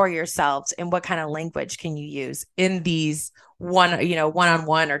empower yourselves, and what kind of language can you use in these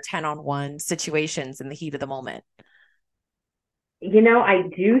one-on-one or 10-on-1 situations in the heat of the moment? I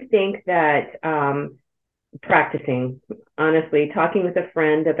do think that practicing, honestly, talking with a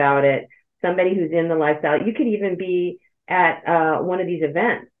friend about it, somebody who's in the lifestyle, you could even be at one of these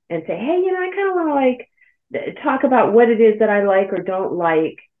events and say, hey, I kind of want to like talk about what it is that I like or don't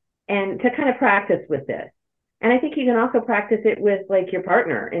like, and to kind of practice with this. And I think you can also practice it with like your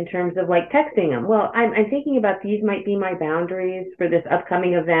partner in terms of like texting them. Well, I'm thinking about these might be my boundaries for this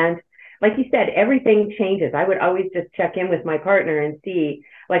upcoming event. Like you said, everything changes. I would always just check in with my partner and see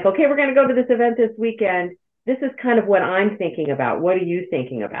like, okay, we're going to go to this event this weekend. This is kind of what I'm thinking about. What are you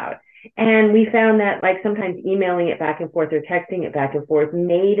thinking about? And we found that like sometimes emailing it back and forth or texting it back and forth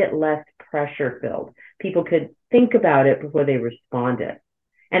made it less pressure filled. People could think about it before they responded.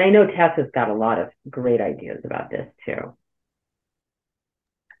 And I know Tess has got a lot of great ideas about this too.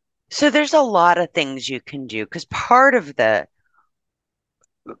 So there's a lot of things you can do, because part of the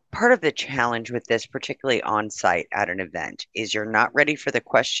challenge with this, particularly on site at an event, is you're not ready for the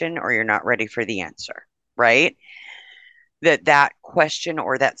question or you're not ready for the answer, right? That question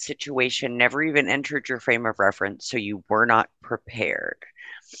or that situation never even entered your frame of reference, so you were not prepared.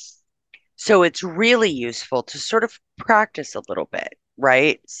 So it's really useful to sort of practice a little bit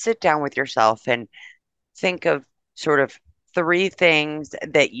right? Sit down with yourself and think of sort of three things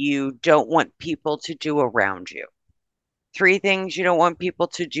that you don't want people to do around you, three things you don't want people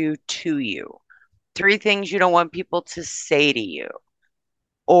to do to you, three things you don't want people to say to you,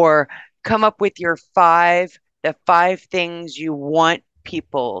 or come up with the five things you want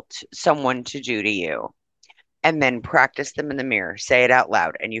someone to do to you, and then practice them in the mirror. Say it out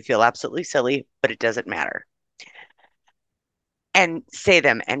loud, and you feel absolutely silly, but it doesn't matter. And say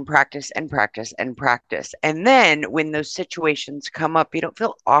them and practice and practice and practice. And then when those situations come up, you don't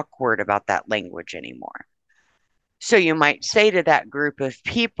feel awkward about that language anymore. So you might say to that group of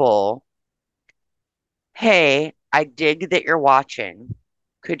people, hey, I dig that you're watching.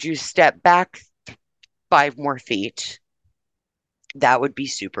 Could you step back 5 more feet? That would be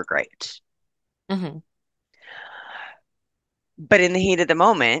super great. Mm-hmm. But in the heat of the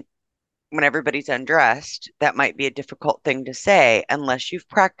moment, when everybody's undressed, that might be a difficult thing to say unless you've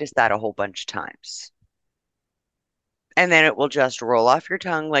practiced that a whole bunch of times. And then it will just roll off your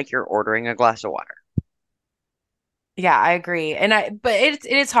tongue like you're ordering a glass of water. Yeah, I agree. But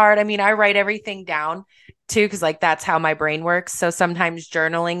it's hard. I mean, I write everything down too, because like that's how my brain works. So sometimes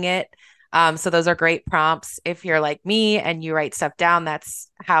journaling it. So those are great prompts. If you're like me and you write stuff down, that's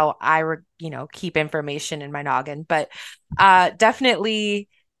how keep information in my noggin. But definitely,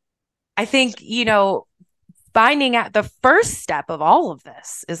 I think, finding out the first step of all of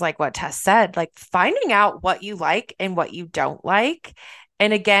this is like what Tess said, like finding out what you like and what you don't like.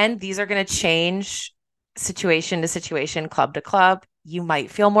 And again, these are going to change situation to situation, club to club. You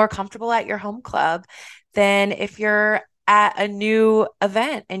might feel more comfortable at your home club than if you're at a new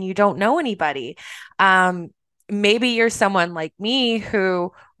event and you don't know anybody. Maybe you're someone like me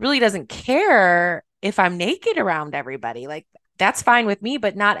who really doesn't care if I'm naked around everybody. Like that's fine with me,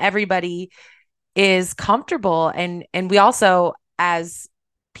 but not everybody is comfortable. And we also, as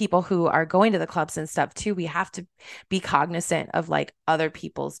people who are going to the clubs and stuff too, we have to be cognizant of like other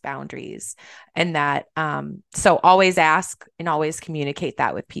people's boundaries, and that so always ask and always communicate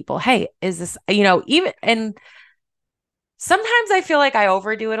that with people. Hey, is this, even, and sometimes I feel like I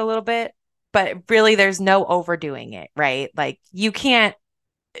overdo it a little bit, but really there's no overdoing it, right? Like you can't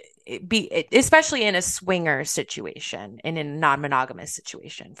be, especially in a swinger situation and in a non-monogamous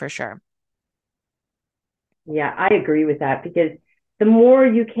situation, for sure. Yeah, I agree with that, because the more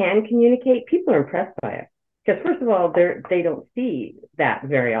you can communicate, people are impressed by it. Because first of all, they don't see that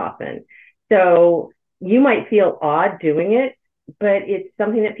very often. So you might feel odd doing it, but it's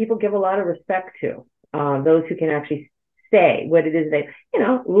something that people give a lot of respect to. Those who can actually say what it is they,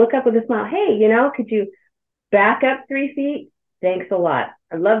 look up with a smile. Hey, could you back up 3 feet? Thanks a lot.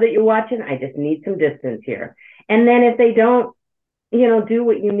 I love that you're watching. I just need some distance here. And then if they don't, do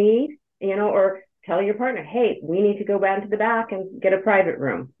what you need, or tell your partner, hey, we need to go down to the back and get a private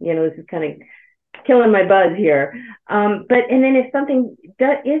room. This is kind of killing my buzz here. And then if something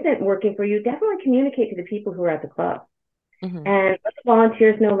isn't working for you, definitely communicate to the people who are at the club. Mm-hmm. And let the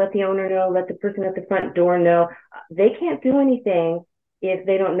volunteers know, let the owner know, let the person at the front door know. They can't do anything if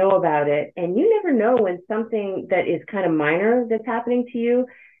they don't know about it. And you never know when something that is kind of minor that's happening to you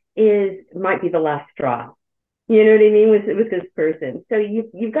might be the last straw. You know what I mean, with this person. So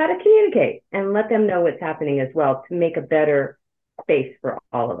you've got to communicate and let them know what's happening as well to make a better space for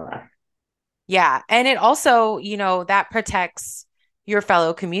all of us. Yeah. And it also, that protects your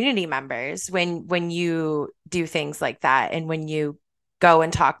fellow community members when you do things like that, and when you go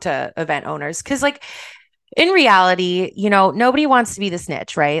and talk to event owners. Because like in reality, nobody wants to be the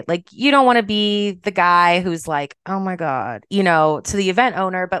snitch, right? Like you don't want to be the guy who's like, oh my God, to the event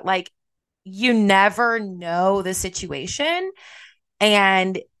owner, but like you never know the situation.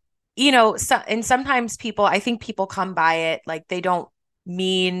 And, and sometimes I think people come by it like they don't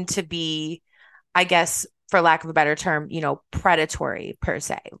mean to be, I guess, for lack of a better term, predatory per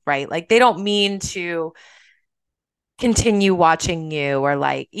se, right? Like they don't mean to continue watching you, or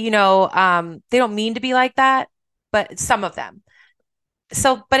like, they don't mean to be like that, but some of them.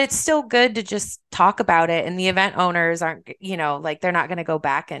 So, but it's still good to just talk about it. And the event owners aren't, like they're not going to go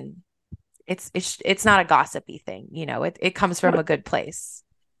back, and it's not a gossipy thing, it comes from a good place.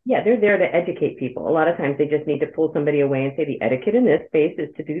 Yeah, they're there to educate people. A lot of times they just need to pull somebody away and say the etiquette in this space is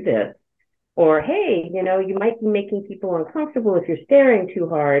to do this. Or, hey, you might be making people uncomfortable if you're staring too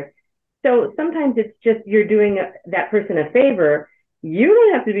hard. So sometimes it's just you're doing that person a favor. You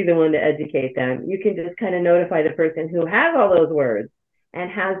don't have to be the one to educate them. You can just kind of notify the person who has all those words and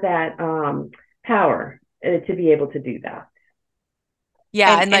has that power to be able to do that.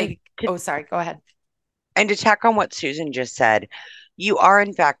 Yeah, oh, sorry, go ahead. And to tack on what Susan just said, you are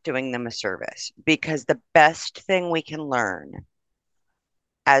in fact doing them a service, because the best thing we can learn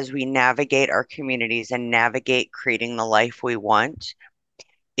as we navigate our communities and navigate creating the life we want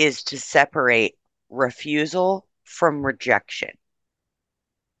is to separate refusal from rejection.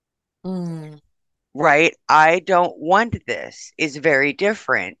 Mm. Right? I don't want this is very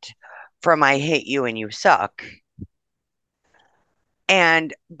different from I hate you and you suck.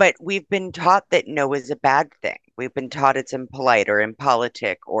 But we've been taught that no is a bad thing. We've been taught it's impolite or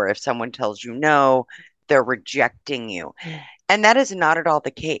impolitic, or if someone tells you no, they're rejecting you. And that is not at all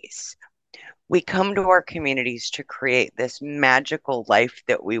the case. We come to our communities to create this magical life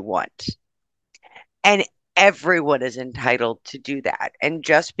that we want. And everyone is entitled to do that. And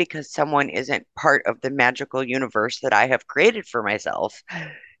just because someone isn't part of the magical universe that I have created for myself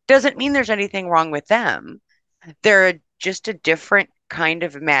doesn't mean there's anything wrong with them. They're just a different kind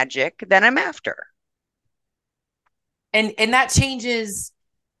of magic that I'm after. And that changes,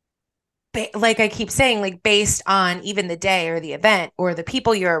 like I keep saying, like based on even the day or the event or the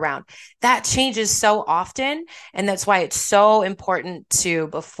people you're around. That changes so often. And that's why it's so important to,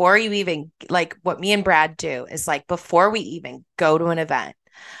 before you even, like what me and Brad do is like, before we even go to an event,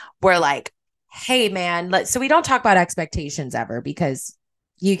 we're like, hey man, so we don't talk about expectations ever, because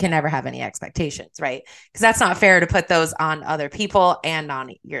you can never have any expectations, right? Because that's not fair to put those on other people and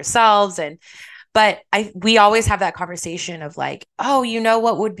on yourselves. But we always have that conversation of like, oh, you know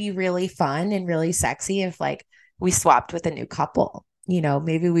what would be really fun and really sexy if like we swapped with a new couple.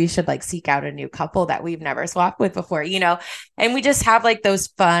 Maybe we should like seek out a new couple that we've never swapped with before, and we just have like those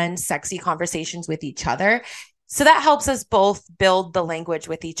fun, sexy conversations with each other. So that helps us both build the language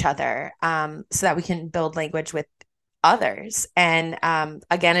with each other, so that we can build language with others. And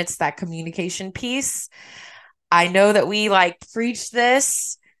again, it's that communication piece. I know that we like preach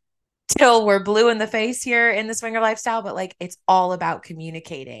this till we're blue in the face here in the swinger lifestyle, but like it's all about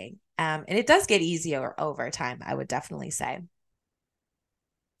communicating. And it does get easier over time, I would definitely say.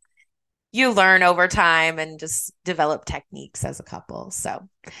 You learn over time and just develop techniques as a couple. So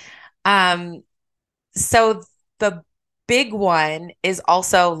the big one is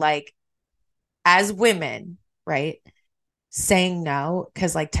also like, as women, right? Saying no,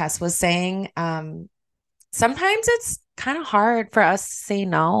 because like Tess was saying, sometimes it's kind of hard for us to say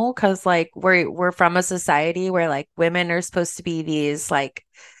no, because like we're from a society where like women are supposed to be these like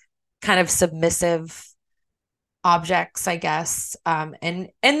kind of submissive objects, I guess. And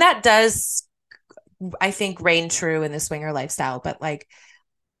that does, I think, reign true in the swinger lifestyle, but like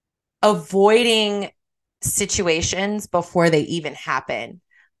avoiding situations before they even happen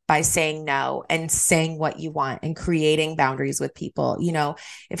by saying no and saying what you want and creating boundaries with people.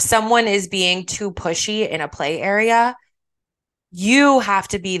 If someone is being too pushy in a play area, you have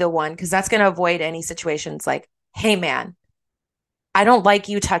to be the one, because that's going to avoid any situations like, hey man, I don't like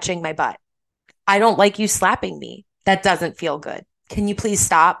you touching my butt. I don't like you slapping me. That doesn't feel good. Can you please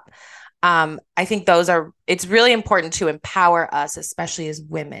stop? I think it's really important to empower us, especially as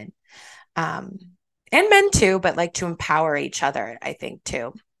women, and men too, but like to empower each other, I think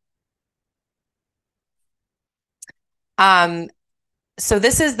too. So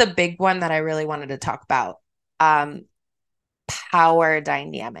this is the big one that I really wanted to talk about. Power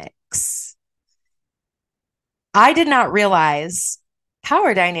dynamics. I did not realize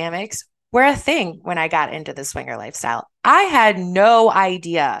power dynamics were a thing when I got into the swinger lifestyle. I had no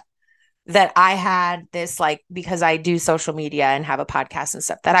idea that I had this, like, because I do social media and have a podcast and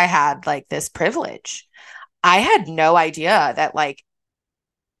stuff, that I had like this privilege. I had no idea that like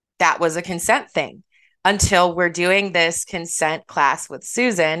that was a consent thing until we're doing this consent class with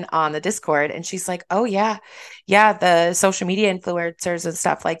Susan on the Discord. And she's like, oh yeah, the social media influencers and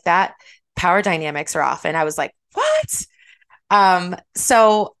stuff like that, power dynamics are off. And I was like, what?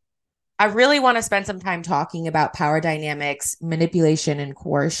 So I really want to spend some time talking about power dynamics, manipulation and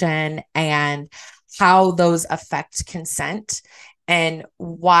coercion, and how those affect consent and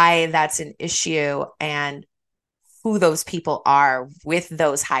why that's an issue and who those people are with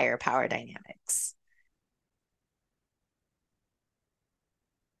those higher power dynamics.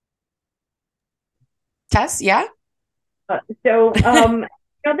 Tess, yeah? This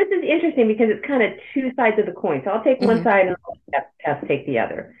is interesting because it's kind of two sides of the coin. So I'll take one side and I'll let Tess take the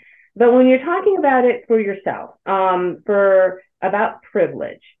other. But when you're talking about it for yourself, about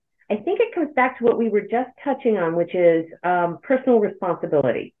privilege, I think it comes back to what we were just touching on, which is personal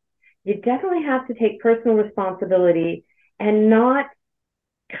responsibility. You definitely have to take personal responsibility and not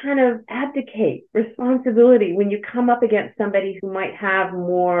kind of abdicate responsibility when you come up against somebody who might have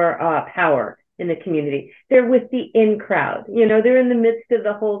more power in the community. They're with the in crowd, they're in the midst of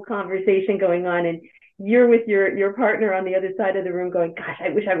the whole conversation going on, and you're with your partner on the other side of the room going, gosh, I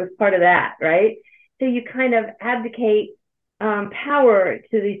wish I was part of that, right? So you kind of abdicate power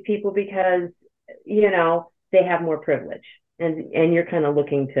to these people because, they have more privilege, and you're kind of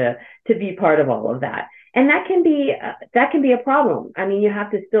looking to be part of all of that. And that can be a problem. I mean, you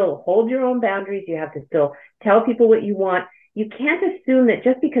have to still hold your own boundaries. You have to still tell people what you want. You can't assume that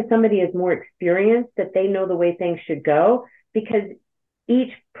just because somebody is more experienced that they know the way things should go, because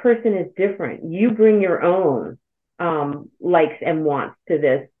each person is different. You bring your own likes and wants to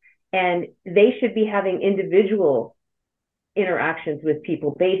this, and they should be having individual interactions with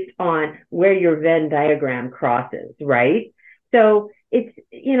people based on where your Venn diagram crosses, right? So it's,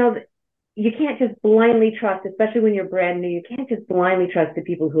 you can't just blindly trust, especially when you're brand new, you can't just blindly trust the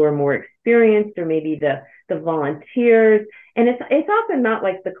people who are more experienced, or maybe the volunteers. And it's often not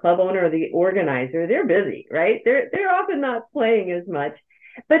like the club owner or the organizer. They're busy, right? They're often not playing as much.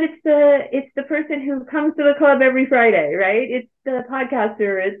 But it's the person who comes to the club every Friday, right? It's the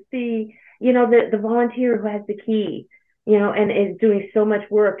podcaster, it's the volunteer who has the key, and is doing so much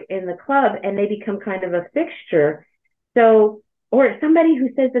work in the club, and they become kind of a fixture. So, or somebody who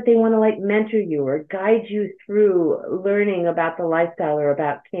says that they want to like mentor you or guide you through learning about the lifestyle or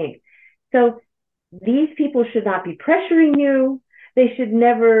about kink. So these people should not be pressuring you. They should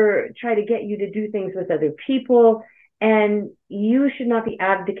never try to get you to do things with other people. And you should not be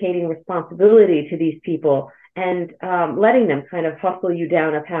abdicating responsibility to these people and letting them kind of hustle you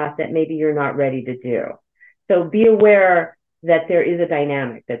down a path that maybe you're not ready to do. So be aware that there is a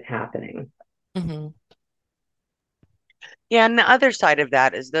dynamic that's happening. Mm-hmm. Yeah, and the other side of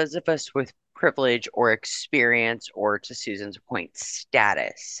that is those of us with privilege or experience, or to Susan's point,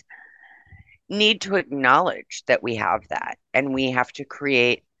 status, need to acknowledge that we have that. And we have to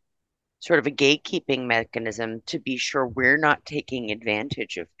create sort of a gatekeeping mechanism to be sure we're not taking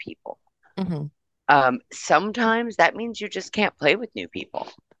advantage of people. Mm-hmm. Sometimes that means you just can't play with new people.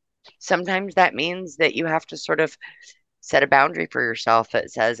 Sometimes that means that you have to sort of set a boundary for yourself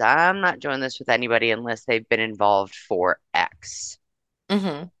that says, I'm not doing this with anybody unless they've been involved for X.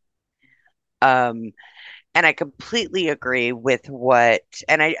 Mm-hmm. And I completely agree with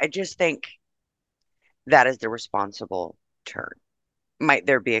and I just think that is the responsible turn. Might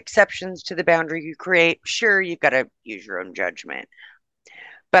there be exceptions to the boundary you create? Sure, you've got to use your own judgment.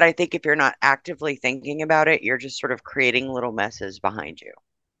 But I think if you're not actively thinking about it, you're just sort of creating little messes behind you.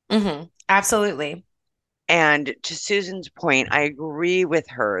 Mm-hmm. Absolutely. And to Susan's point, I agree with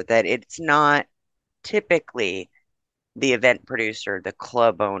her that it's not typically the event producer, the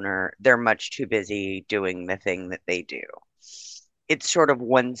club owner. They're much too busy doing the thing that they do. It's sort of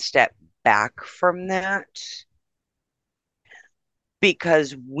one step back from that,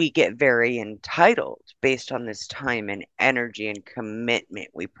 because we get very entitled based on this time and energy and commitment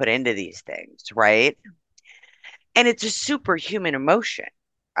we put into these things, right? And it's a superhuman emotion.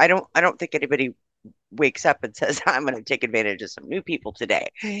 I don't think anybody wakes up and says, I'm going to take advantage of some new people today.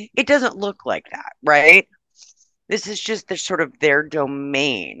 It doesn't look like that, right? This is just sort of their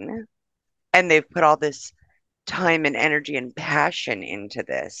domain, and they've put all this time and energy and passion into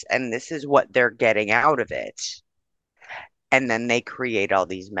this, and this is what they're getting out of it. And then they create all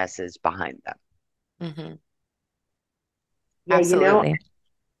these messes behind them. Mm-hmm. Yeah, Absolutely.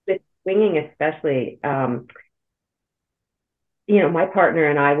 With swinging especially, my partner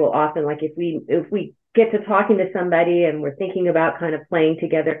and I will often, like, if we get to talking to somebody and we're thinking about kind of playing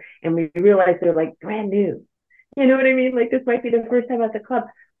together, and we realize they're like brand new, you know what I mean? Like, this might be the first time at the club.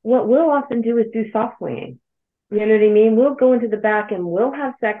 What we'll often do is do soft swinging. You know what I mean? We'll go into the back and we'll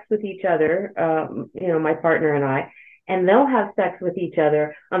have sex with each other, my partner and I, and they'll have sex with each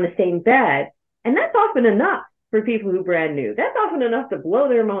other on the same bed. And that's often enough for people who are brand new. That's often enough to blow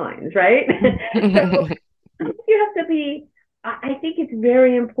their minds, right? So you have to be, I think it's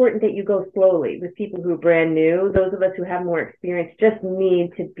very important that you go slowly with people who are brand new. Those of us who have more experience just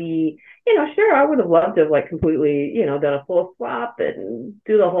need to be, sure, I would have loved to have like completely, done a full swap and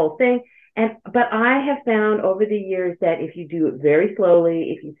do the whole thing. But I have found over the years that if you do it very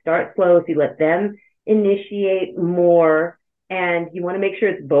slowly, if you start slow, if you let them initiate more, and you want to make sure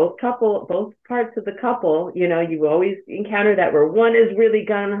it's both parts of the couple, you always encounter that where one is really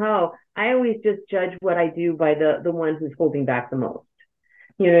gung-ho. I always just judge what I do by the one who's holding back the most.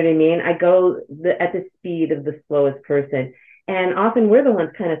 You know what I mean? I go at the speed of the slowest person. And often we're the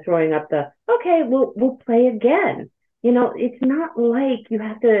ones kind of throwing up okay, we'll play again. It's not like you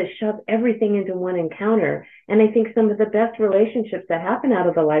have to shove everything into one encounter. And I think some of the best relationships that happen out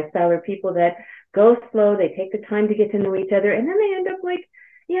of the lifestyle are people that go slow, they take the time to get to know each other, and then they end up like,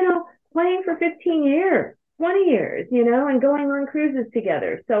 playing for 15 years, 20 years, and going on cruises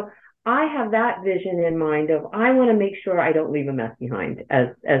together. So I have that vision in mind of I want to make sure I don't leave a mess behind, as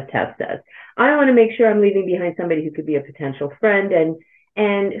Tess says. I want to make sure I'm leaving behind somebody who could be a potential friend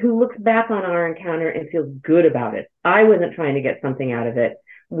and who looks back on our encounter and feels good about it. I wasn't trying to get something out of it.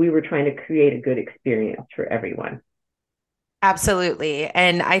 We were trying to create a good experience for everyone. Absolutely.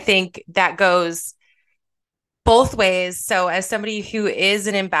 And I think that goes both ways. So, as somebody who is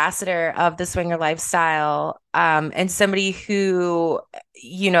an ambassador of the swinger lifestyle, and somebody who,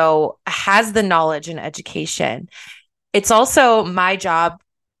 has the knowledge and education, it's also my job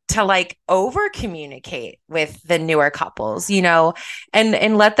to like over communicate with the newer couples,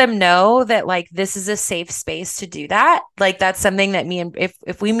 and let them know that like this is a safe space to do that. Like that's something that me and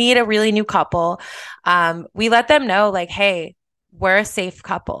if we meet a really new couple, we let them know like, hey, we're a safe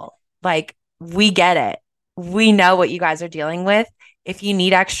couple. Like we get it. We know what you guys are dealing with. If you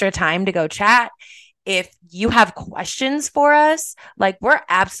need extra time to go chat, if you have questions for us, like we're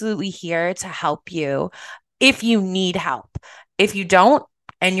absolutely here to help you if you need help. If you don't,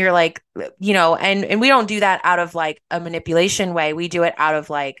 and you're like, and we don't do that out of like a manipulation way. We do it out of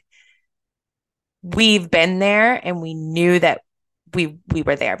like, we've been there and we knew that we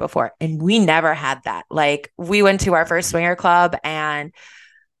were there before, and we never had that. Like we went to our first swinger club, and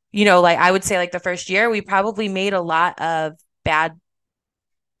like I would say like the first year we probably made a lot of bad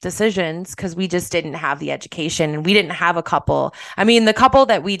decisions because we just didn't have the education, and we didn't have a couple. I mean, the couple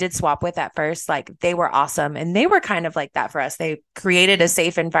that we did swap with at first, like they were awesome, and they were kind of like that for us. They created a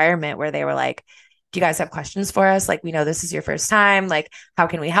safe environment where they were like, do you guys have questions for us? Like, we know this is your first time. Like, how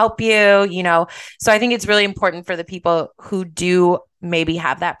can we help you? So I think it's really important for the people who do maybe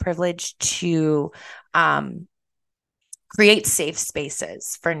have that privilege to create safe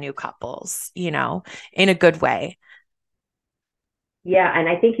spaces for new couples, in a good way. Yeah, and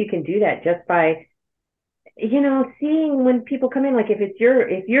I think you can do that just by, seeing when people come in. Like if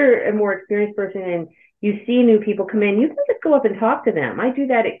you're a more experienced person and you see new people come in, you can just go up and talk to them. I do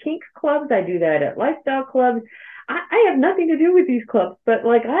that at kink clubs. I do that at lifestyle clubs. I have nothing to do with these clubs, but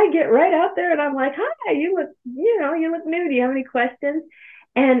like I get right out there and I'm like, hi, you look new. Do you have any questions?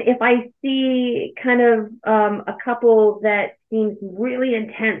 And if I see kind of a couple that seems really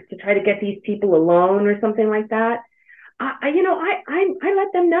intense to try to get these people alone or something like that, I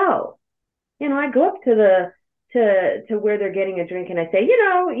let them know. I go up to where they're getting a drink and I say,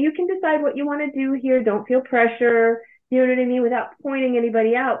 you can decide what you want to do here. Don't feel pressure. You know what I mean? Without pointing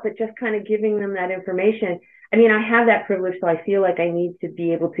anybody out, but just kind of giving them that information. I mean, I have that privilege, so I feel like I need to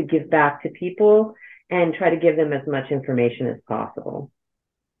be able to give back to people and try to give them as much information as possible.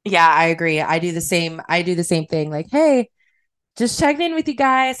 Yeah, I agree. I do the same. I do the same thing. Like, hey, just checking in with you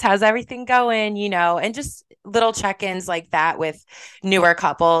guys. How's everything going? And just little check-ins like that with newer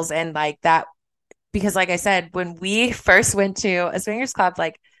couples and like that. Because like I said, when we first went to a swingers club,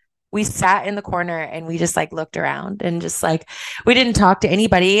 like we sat in the corner and we just like looked around and just like, we didn't talk to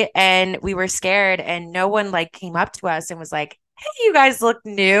anybody and we were scared, and no one like came up to us and was like, hey, you guys look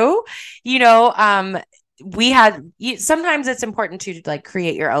new, you know, we had sometimes it's important to like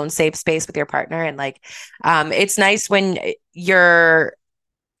create your own safe space with your partner, and like it's nice when you're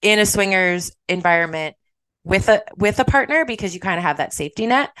in a swingers environment with a partner because you kind of have that safety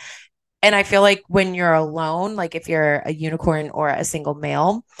net. And I feel like when you're alone, like if you're a unicorn or a single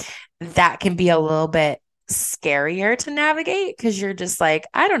male, that can be a little bit scarier to navigate because you're just like,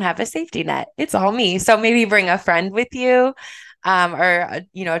 I don't have a safety net. It's all me. So maybe bring a friend with you, or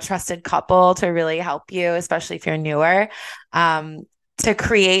a trusted couple to really help you, especially if you're newer, to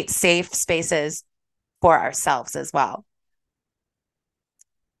create safe spaces for ourselves as well.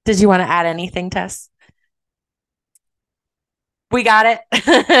 Did you want to add anything, Tess? We got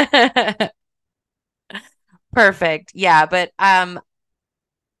it. Perfect. Yeah, but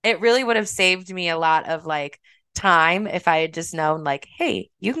it really would have saved me a lot of like time if I had just known like, hey,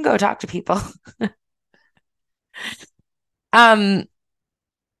 you can go talk to people. um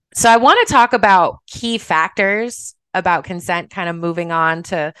so I want to talk about key factors about consent, kind of moving on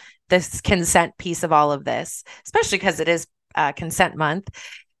to this consent piece of all of this, especially because it is consent month.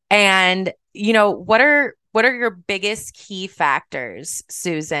 And what are your biggest key factors,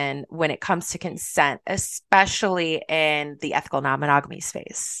 Susan, when it comes to consent, especially in the ethical non-monogamy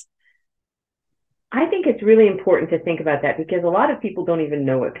space? I think it's really important to think about that because a lot of people don't even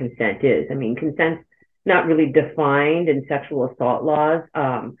know what consent is. I mean, consent's not really defined in sexual assault laws.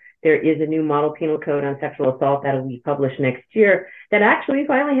 There is a new model penal code on sexual assault that'll be published next year that actually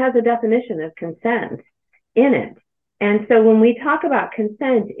finally has a definition of consent in it. And so when we talk about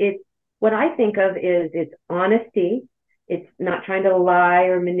consent, it's what I think of is it's honesty. It's not trying to lie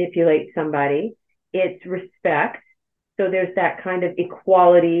or manipulate somebody. It's respect. So there's that kind of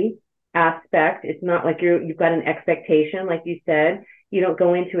equality aspect. It's not like you've got an expectation, like you said. You don't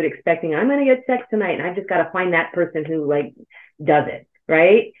go into it expecting I'm going to get sex tonight and I've just got to find that person who like does it,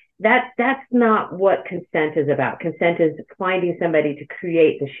 right? That's not what consent is about. Consent is finding somebody to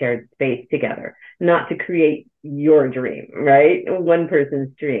create the shared space together, not to create your dream, right? One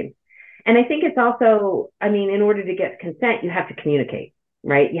person's dream. And I think it's also, I mean, in order to get consent, you have to communicate,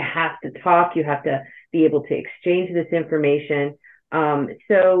 right? You have to talk, you have to be able to exchange this information.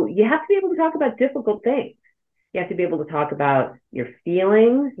 So you have to be able to talk about difficult things. You have to be able to talk about your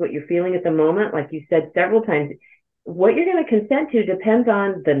feelings, what you're feeling at the moment. Like you said several times, what you're going to consent to depends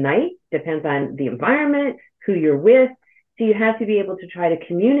on the night, depends on the environment, who you're with. So you have to be able to try to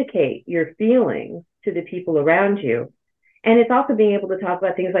communicate your feelings to the people around you. And it's also being able to talk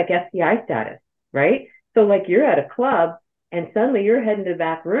about things like STI status, right? So like you're at a club and suddenly you're heading to the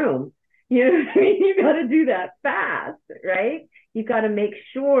back room. You know what I mean? You got to do that fast, right? You've got to make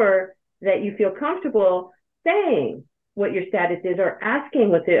sure that you feel comfortable saying what your status is or asking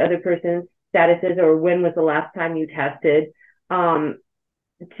what the other person's status is or when was the last time you tested. To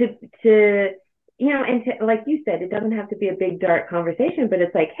you know, and to, like you said, it doesn't have to be a big dark conversation, but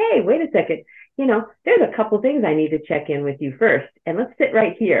it's like, hey, wait a second, you know, there's a couple things I need to check in with you first, and let's sit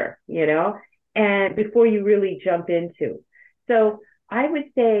right here, you know, and before you really jump into. So I would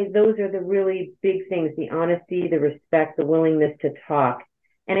say those are the really big things: the honesty, the respect, the willingness to talk,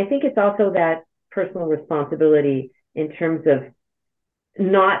 and I think it's also that personal responsibility in terms of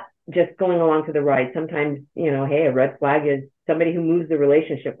not just going along for the ride. Sometimes, you know, hey, a red flag is somebody who moves the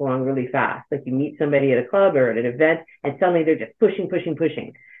relationship along really fast. Like you meet somebody at a club or at an event and suddenly they're just pushing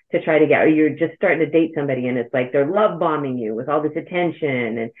to try to get, or you're just starting to date somebody and it's like they're love bombing you with all this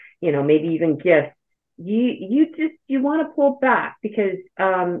attention and, you know, maybe even gifts. You want to pull back because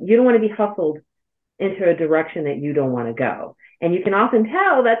you don't want to be hustled into a direction that you don't want to go. And you can often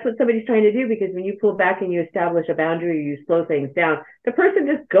tell that's what somebody's trying to do, because when you pull back and you establish a boundary or you slow things down, the person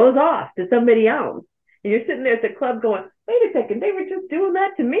just goes off to somebody else. And you're sitting there at the club going, wait a second, they were just doing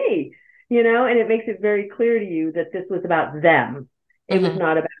that to me, you know, and it makes it very clear to you that this was about them. It was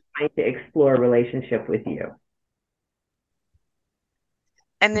not about trying to explore a relationship with you.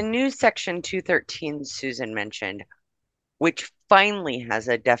 And the new section 213 Susan mentioned, which finally has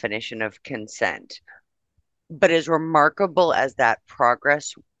a definition of consent. But as remarkable as that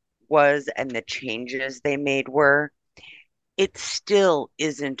progress was and the changes they made were, it still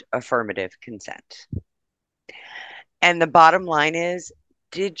isn't affirmative consent. And the bottom line is,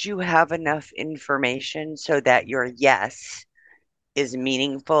 did you have enough information so that your yes is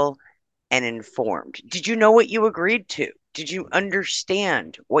meaningful and informed? Did you know what you agreed to? Did you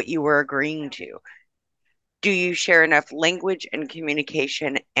understand what you were agreeing to? Do you share enough language and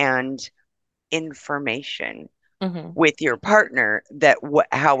communication and information with your partner that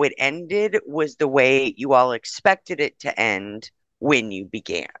how it ended was the way you all expected it to end when you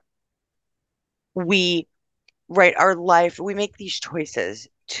began? We write our life, we make these choices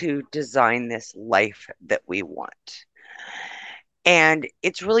to design this life that we want. And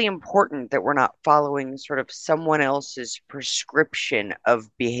it's really important that we're not following sort of someone else's prescription of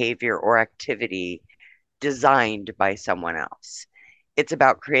behavior or activity designed by someone else. It's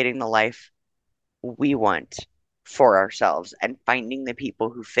about creating the life we want for ourselves and finding the people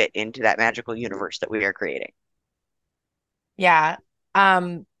who fit into that magical universe that we are creating. Yeah.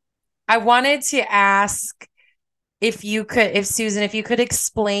 I wanted to ask if Susan, if you could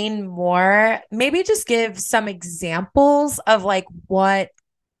explain more, maybe just give some examples of like what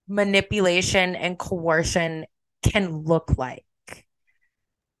manipulation and coercion can look like.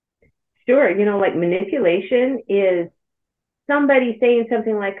 Sure. You know, like manipulation is somebody saying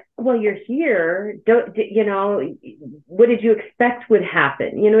something like, well, you're here. You know, what did you expect would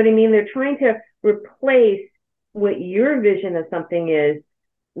happen? You know what I mean? They're trying to replace what your vision of something is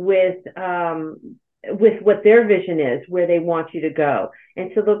with what their vision is, where they want you to go.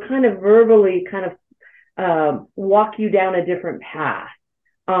 And so they'll kind of verbally kind of walk you down a different path.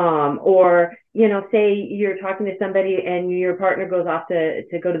 Or, you know, say you're talking to somebody and your partner goes off to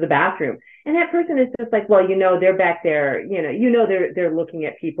go to the bathroom. And that person is just like, well, you know, they're back there, you know, they're looking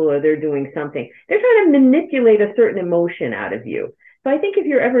at people or they're doing something. They're trying to manipulate a certain emotion out of you. So I think if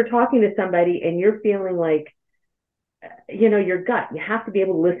you're ever talking to somebody and you're feeling like, you know, your gut, you have to be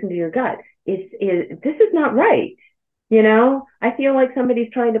able to listen to your gut. This is not right. You know, I feel like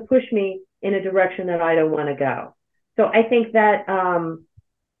somebody's trying to push me in a direction that I don't want to go. So I think that,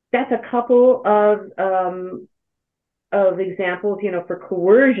 that's a couple of examples. You know, for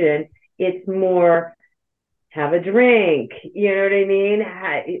coercion, it's more have a drink. You know what I mean?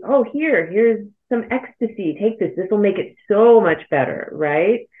 Oh, here's some ecstasy. Take this. This will make it so much better,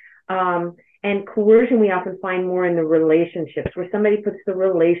 right? And coercion we often find more in the relationships, where somebody puts the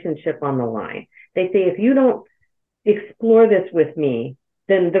relationship on the line. They say, if you don't explore this with me,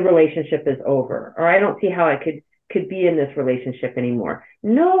 then the relationship is over, or I don't see how I could be in this relationship anymore.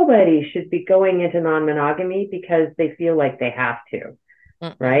 Nobody should be going into non-monogamy because they feel like they have to,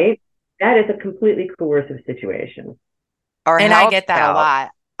 right? That is a completely coercive situation. And I get that a lot.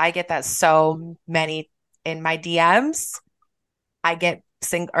 I get that so many in my DMs. I get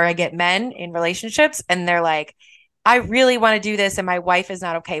men in relationships, and they're like, I really want to do this, and my wife is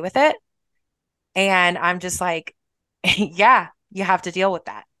not okay with it. And I'm just like, yeah, you have to deal with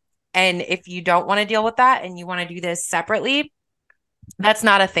that. And if you don't want to deal with that and you want to do this separately, that's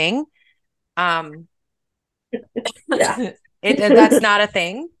not a thing. That's not a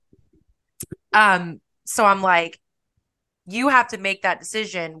thing. So I'm like, you have to make that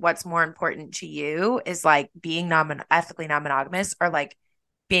decision. What's more important to you is like being ethically non-monogamous, or like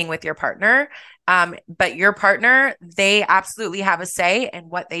being with your partner. But your partner, they absolutely have a say in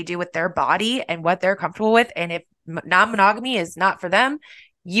what they do with their body and what they're comfortable with. And if non-monogamy is not for them,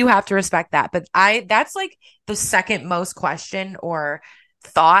 you have to respect that. But that's like the second most question or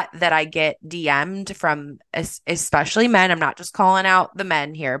thought that I get DM'd from, especially men. I'm not just calling out the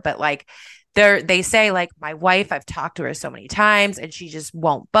men here, but like they say, like, my wife, I've talked to her so many times and she just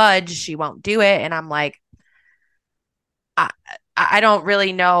won't budge. She won't do it. And I'm like, I don't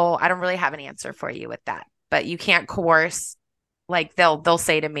really know. I don't really have an answer for you with that, but you can't coerce. Like they'll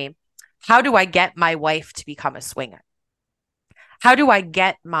say to me, how do I get my wife to become a swinger? How do I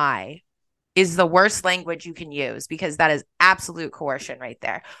get is the worst language you can use, because that is absolute coercion right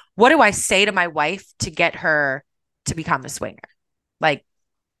there. What do I say to my wife to get her to become a swinger? Like,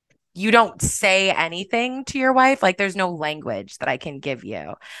 you don't say anything to your wife. Like, there's no language that I can give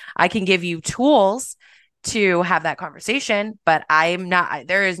you. I can give you tools to have that conversation, but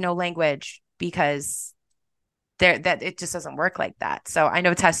there is no language, because that it just doesn't work like that. So I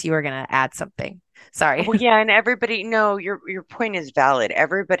know, Tess, you were going to add something. Sorry. Well, yeah, and everybody, no, your point is valid.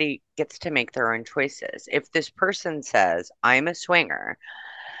 Everybody gets to make their own choices. If this person says, I'm a swinger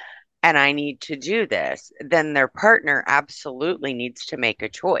and I need to do this, then their partner absolutely needs to make a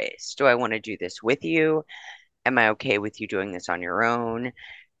choice. Do I want to do this with you? Am I okay with you doing this on your own?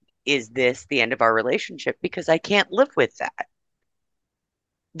 Is this the end of our relationship because I can't live with that?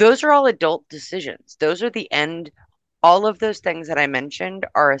 Those are all adult decisions. Those are the end. All of those things that I mentioned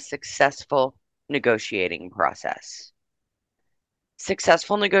are a successful negotiating process.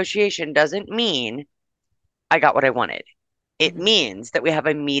 Successful negotiation doesn't mean I got what I wanted. It means that we have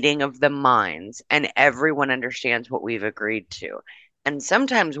a meeting of the minds and everyone understands what we've agreed to. And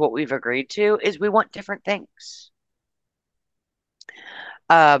sometimes what we've agreed to is we want different things.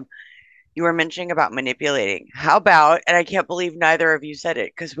 You were mentioning about manipulating. How about, and I can't believe neither of you said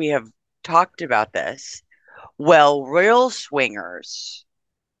it because we have talked about this. Well, real swingers.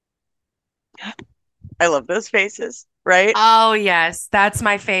 I love those faces, right? Oh, yes. That's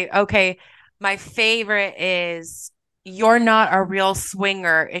my favorite. Okay. My favorite is, you're not a real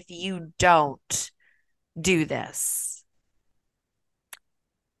swinger if you don't do this.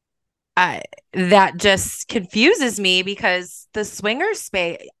 That just confuses me, because the swinger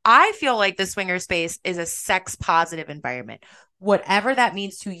space, I feel like the swinger space is a sex positive environment, whatever that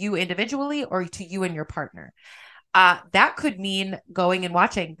means to you individually or to you and your partner. That could mean going and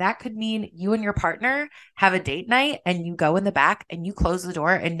watching. That could mean you and your partner have a date night and you go in the back and you close the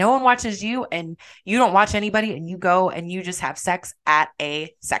door and no one watches you and you don't watch anybody, and you go and you just have sex at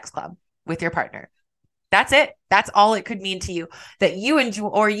a sex club with your partner. That's it. That's all it could mean to you, that you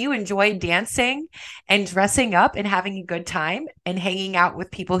enjoy dancing and dressing up and having a good time and hanging out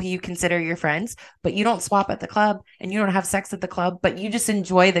with people who you consider your friends, but you don't swap at the club and you don't have sex at the club, but you just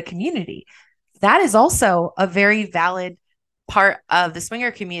enjoy the community. That is also a very valid part of the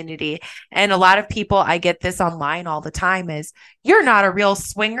swinger community. And a lot of people, I get this online all the time, is, you're not a real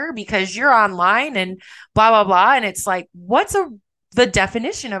swinger because you're online and blah, blah, blah. And it's like, the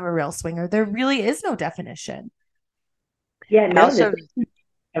definition of a real swinger? There really is no definition. Yeah, no, also,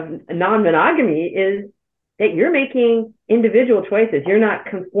 non-monogamy is that you're making individual choices. You're not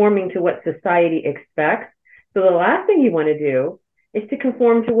conforming to what society expects. So the last thing you want to do is to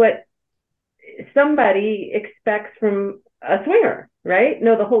conform to what somebody expects from a swinger, right?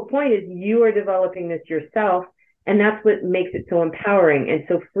 No, the whole point is you are developing this yourself, and that's what makes it so empowering and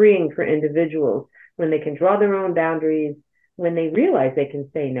so freeing for individuals, when they can draw their own boundaries, when they realize they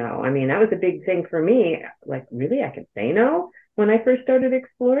can say no. I mean, that was a big thing for me. Like, really, I can say no? When I first started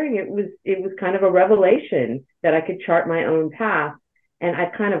exploring, it was kind of a revelation that I could chart my own path. And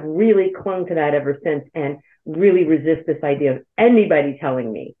I've kind of really clung to that ever since, and really resist this idea of anybody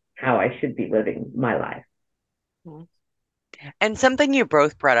telling me how I should be living my life. And something you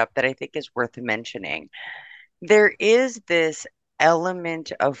both brought up that I think is worth mentioning, there is this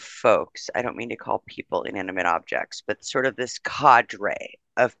element of folks, I don't mean to call people inanimate objects, but sort of this cadre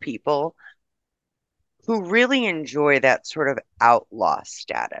of people who really enjoy that sort of outlaw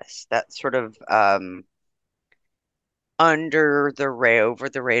status, that sort of under the over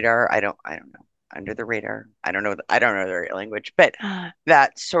the radar. I don't know. Under the radar. I don't know the right language, but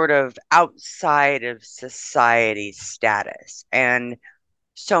that sort of outside of society status. And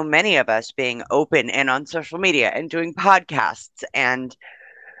so many of us being open and on social media and doing podcasts and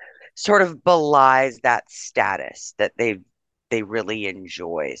sort of belies that status that they really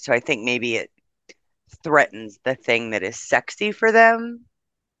enjoy. So I think maybe it threatens the thing that is sexy for them.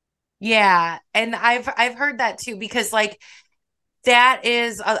 Yeah, and I've heard that too because like that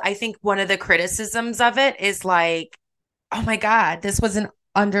is I think one of the criticisms of it is like, oh my God, this was an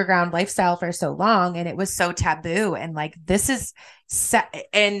underground lifestyle for so long and it was so taboo and like this is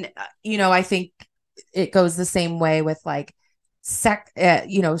I think it goes the same way with like strip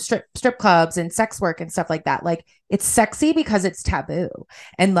clubs and sex work and stuff like that. Like it's sexy because it's taboo.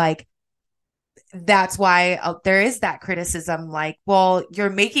 And like that's why there is that criticism like, well, you're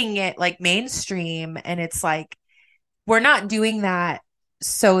making it like mainstream and it's like we're not doing that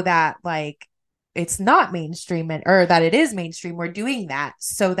so that like it's not mainstream or that it is mainstream. We're doing that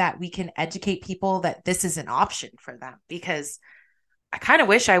so that we can educate people that this is an option for them, because I kind of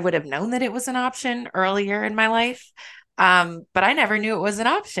wish I would have known that it was an option earlier in my life. But I never knew it was an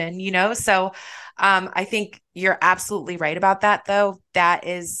option, So I think you're absolutely right about that, though. That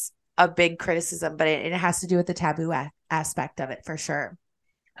is a big criticism, but it has to do with the taboo aspect of it for sure.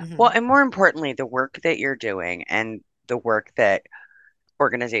 Mm-hmm. Well, and more importantly, the work that you're doing and the work that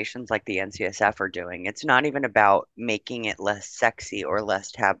organizations like the NCSF are doing, it's not even about making it less sexy or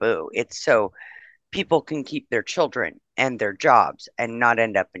less taboo. It's so people can keep their children and their jobs and not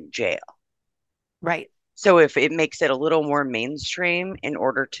end up in jail. Right. So if it makes it a little more mainstream in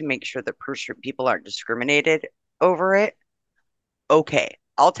order to make sure that people aren't discriminated over it, okay,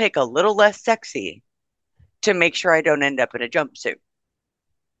 I'll take a little less sexy to make sure I don't end up in a jumpsuit.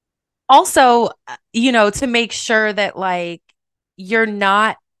 Also, to make sure that like you're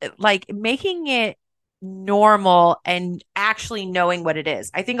not like making it normal and actually knowing what it is.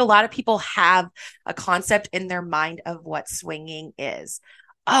 I think a lot of people have a concept in their mind of what swinging is.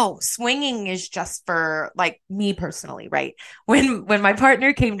 Oh, swinging is just for like me personally, right? When my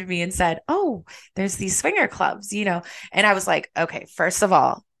partner came to me and said, "Oh, there's these swinger clubs," and I was like, "Okay, first of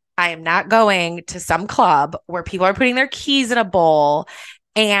all, I am not going to some club where people are putting their keys in a bowl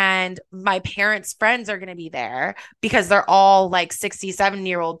and my parents' friends are going to be there because they're all like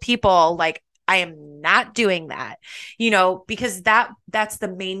 67-year-old people. Like, I am not doing that, because that's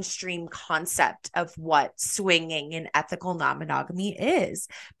the mainstream concept of what swinging and ethical non-monogamy is,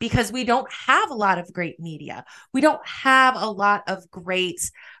 because we don't have a lot of great media. We don't have a lot of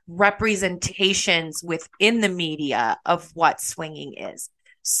great representations within the media of what swinging is.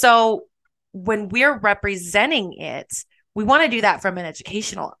 So when we're representing it, we want to do that from an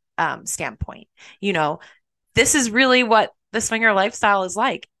educational standpoint. This is really what the swinger lifestyle is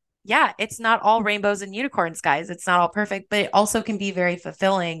like. Yeah, it's not all rainbows and unicorns, guys. It's not all perfect, but it also can be very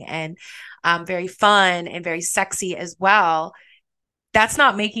fulfilling and very fun and very sexy as well. That's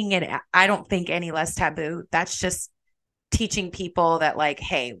not making it, I don't think, any less taboo. That's just teaching people that like,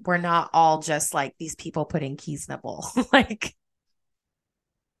 hey, we're not all just like these people putting keys in a bowl. Like,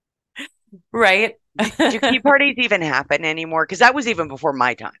 right? Do key parties even happen anymore? Because that was even before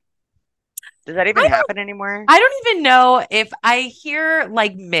my time. Does that even happen anymore? I don't even know if I hear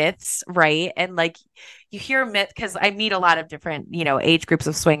like myths, right? And like you hear myth because I meet a lot of different, age groups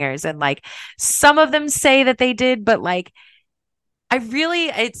of swingers, and like some of them say that they did, but like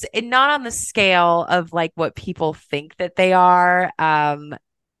it's not on the scale of like what people think that they are. And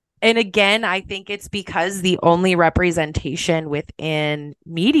again, I think it's because the only representation within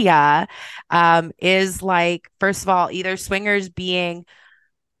media is like, first of all, either swingers being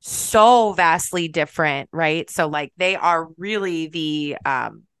so vastly different, right? So like they are really the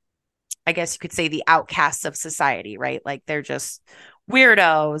I guess you could say the outcasts of society, right? Like they're just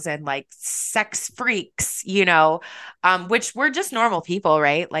weirdos and like sex freaks, which we're just normal people,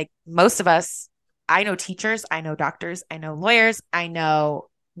 right? Like most of us, I know teachers, I know doctors, I know lawyers, I know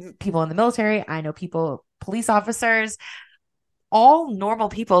people in the military, I know police officers, all normal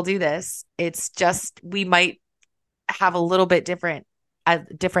people do this. It's just we might have a different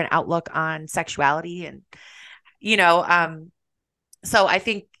outlook on sexuality, and so I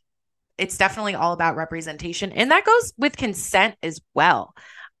think it's definitely all about representation, and that goes with consent as well.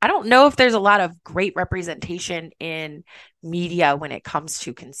 I don't know if there's a lot of great representation in media when it comes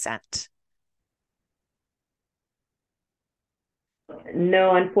to consent.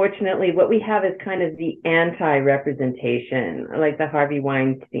 No, unfortunately, what we have is kind of the anti-representation, like the Harvey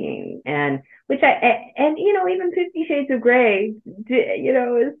Weinstein, and which and even 50 Shades of Grey,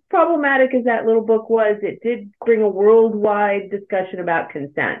 as problematic as that little book was, it did bring a worldwide discussion about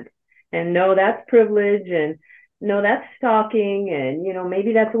consent. And no, that's privilege, and no, that's stalking, and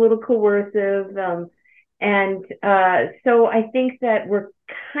maybe that's a little coercive. And so I think that we're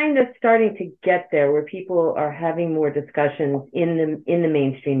kind of starting to get there where people are having more discussions in the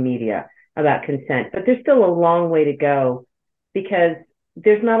mainstream media about consent, but there's still a long way to go because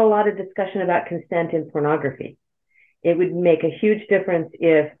there's not a lot of discussion about consent in pornography. It would make a huge difference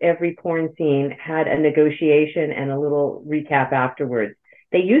if every porn scene had a negotiation and a little recap afterwards.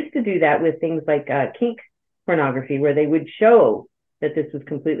 They used to do that with things like kink pornography, where they would show that this was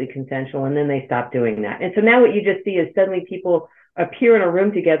completely consensual, and then they stopped doing that. And so now what you just see is suddenly people appear in a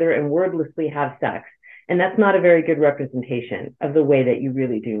room together and wordlessly have sex. And that's not a very good representation of the way that you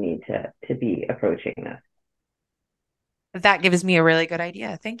really do need to be approaching this. That gives me a really good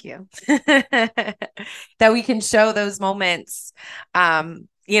idea. Thank you. That we can show those moments. I'm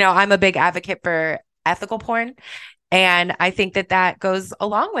a big advocate for ethical porn. And I think that goes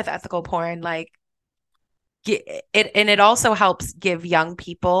along with ethical porn. Like, it also helps give young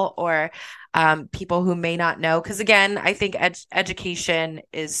people or people who may not know, because again, I think education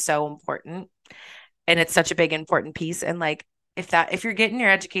is so important, and it's such a big important piece. And like, if you're getting your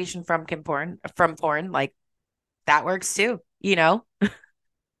education from porn, like, that works too, and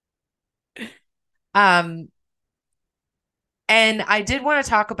I did want to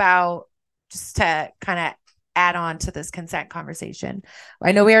talk about, just to kind of add on to this consent conversation.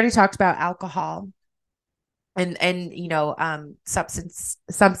 I know we already talked about alcohol and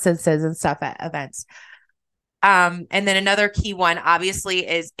substances and stuff at events. And then another key one obviously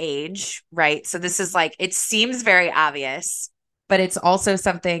is age, right? So this is like, it seems very obvious, but it's also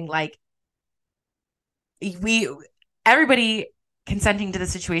something like everybody consenting to the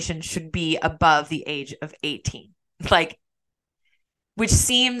situation should be above the age of 18. Like, which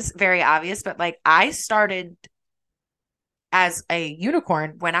seems very obvious, but like, I started as a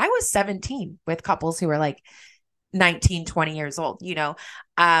unicorn when I was 17 with couples who were like 19, 20 years old,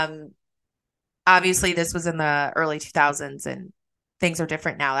 obviously this was in the early 2000s and things are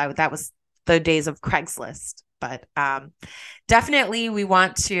different now. That was the days of Craigslist, but definitely we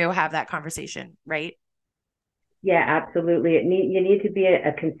want to have that conversation, right? Yeah, absolutely. You need to be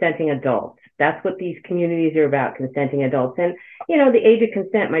a consenting adult. That's what these communities are about, consenting adults. And, the age of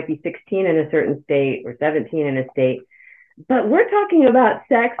consent might be 16 in a certain state or 17 in a state. But we're talking about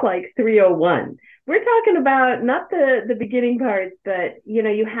sex like 301. We're talking about not the beginning parts, but,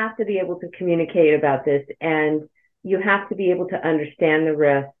 you have to be able to communicate about this, and you have to be able to understand the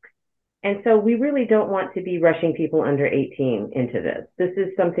risks. And so we really don't want to be rushing people under 18 into this. This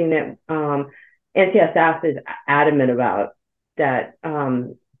is something that NCSF is adamant about, that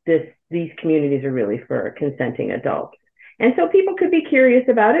these communities are really for consenting adults. And so people could be curious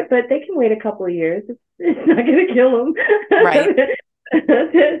about it, but they can wait a couple of years. It's not going to kill them, right?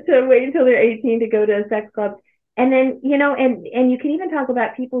 to wait until they're 18 to go to a sex club. And then, and you can even talk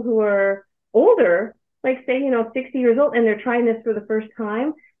about people who are older, like say, 60 years old, and they're trying this for the first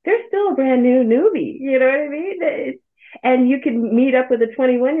time. They're still a brand new newbie. You know what I mean? And you can meet up with a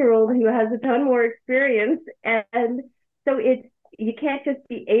 21-year-old who has a ton more experience. And so you can't just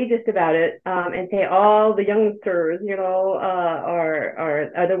be ageist about it and say all the youngsters,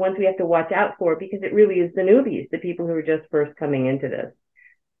 are the ones we have to watch out for, because it really is the newbies, the people who are just first coming into this.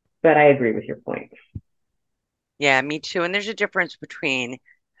 But I agree with your point. Yeah, me too. And there's a difference between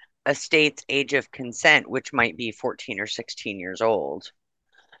a state's age of consent, which might be 14 or 16 years old,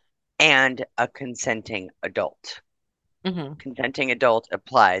 and a consenting adult. Mm-hmm. Consenting adult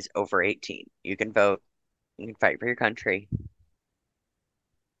applies over 18. You can vote, you can fight for your country.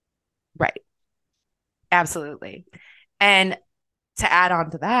 Right. Absolutely. And to add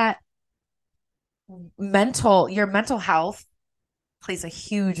on to that, your mental health plays a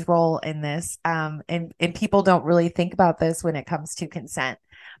huge role in this. And people don't really think about this when it comes to consent.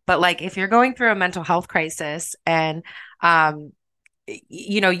 But like, if you're going through a mental health crisis and,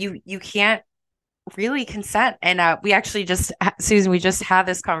 you can't really consent. And we actually Susan, we just had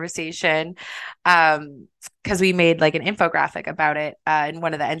this conversation because we made like an infographic about it in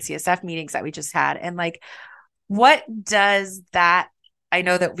one of the NCSF meetings that we just had. And like, what does that, I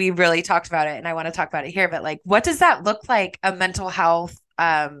know that we really talked about it and I want to talk about it here, but like, what does that look like, a mental health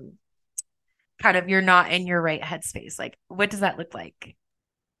kind of, you're not in your right headspace? Like, what does that look like?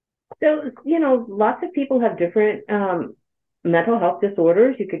 So, lots of people have different mental health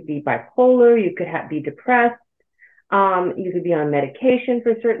disorders. You could be bipolar, you could be depressed, you could be on medication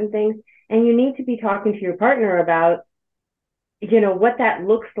for certain things, and you need to be talking to your partner about, what that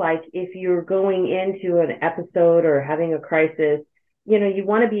looks like if you're going into an episode or having a crisis. You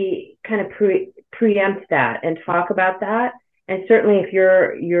want to be kind of preempt that and talk about that. And certainly if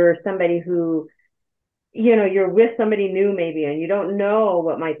you're somebody who, you're with somebody new maybe, and you don't know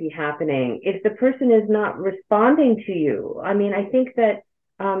what might be happening. If the person is not responding to you, I mean, I think that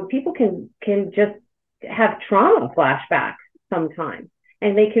people can just have trauma flashbacks sometimes,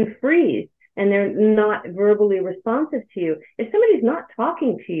 and they can freeze, and they're not verbally responsive to you. If somebody's not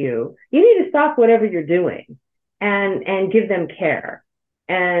talking to you, you need to stop whatever you're doing and give them care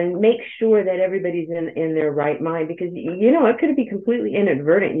and make sure that everybody's in their right mind, because it could be completely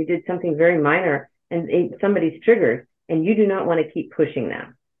inadvertent. You did something very minor and somebody's triggered, and you do not want to keep pushing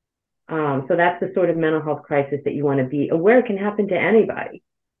them. So that's the sort of mental health crisis that you want to be aware can happen to anybody.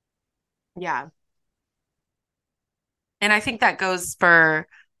 Yeah. And I think that goes for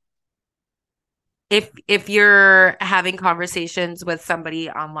if you're having conversations with somebody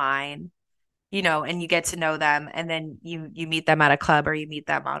online, and you get to know them, and then you meet them at a club, or you meet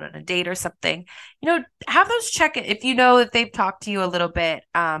them out on a date or something, have those check it if that they've talked to you a little bit.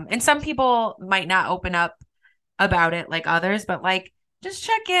 And some people might not open up about it like others, but like just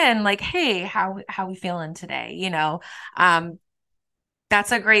check in, like, hey, how we feeling today?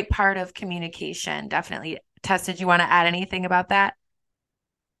 That's a great part of communication. Definitely. Tess, did you want to add anything about that?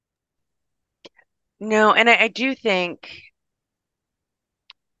 No, and I do think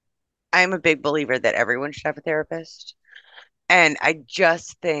I'm a big believer that everyone should have a therapist. And I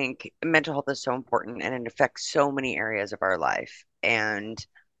just think mental health is so important, and it affects so many areas of our life. And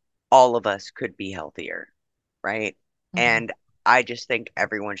all of us could be healthier, right? Mm-hmm. And I just think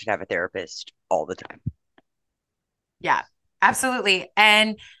everyone should have a therapist all the time. Yeah, absolutely.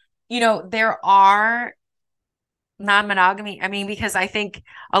 And, there are non-monogamy. I mean, because I think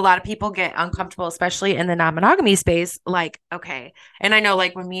a lot of people get uncomfortable, especially in the non-monogamy space. Like, okay. And I know,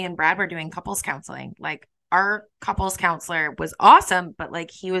 like, when me and Brad were doing couples counseling, like, our couples counselor was awesome, but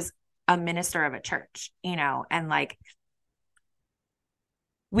like, he was a minister of a church, and like,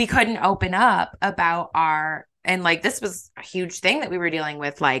 we couldn't open up about and like, this was a huge thing that we were dealing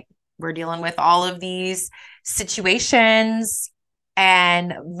with. Like, we're dealing with all of these situations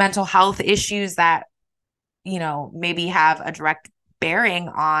and mental health issues that maybe have a direct bearing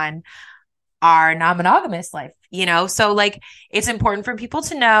on our non-monogamous life, So like, it's important for people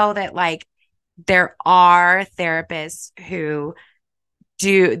to know that like, there are therapists who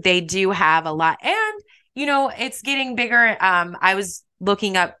do have a lot, and, it's getting bigger. I was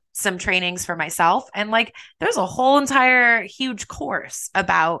looking up some trainings for myself, and like, there's a whole entire huge course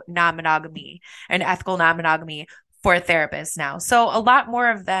about non-monogamy and ethical non-monogamy for therapists now. So a lot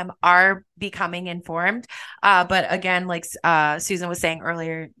more of them are becoming informed. But again, like Susan was saying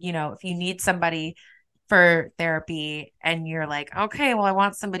earlier, if you need somebody for therapy and you're like, okay, well, I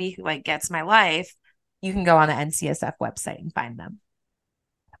want somebody who like gets my life, you can go on the NCSF website and find them.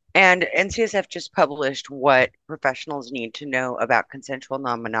 And NCSF just published what professionals need to know about consensual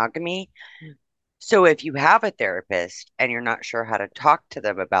non-monogamy. So if you have a therapist and you're not sure how to talk to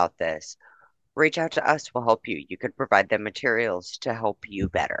them about this, reach out to us. We'll help you. You could provide them materials to help you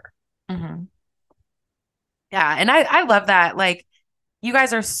better. Mm-hmm. Yeah. And I love that. Like, you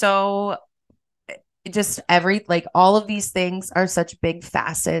guys are so just like, all of these things are such big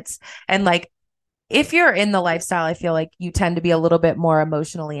facets. And like, if you're in the lifestyle, I feel like you tend to be a little bit more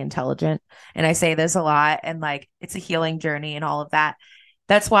emotionally intelligent. And I say this a lot, and like, it's a healing journey and all of that.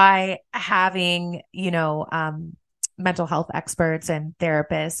 That's why having, mental health experts and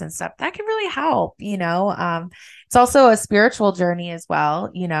therapists and stuff, that can really help, it's also a spiritual journey as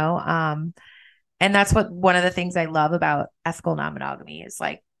well, and that's one of the things I love about ethical non-monogamy is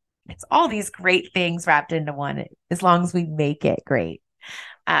like, it's all these great things wrapped into one, as long as we make it great.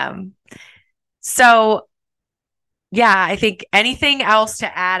 So yeah, I think anything else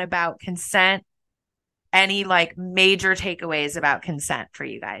to add about consent? Any like major takeaways about consent for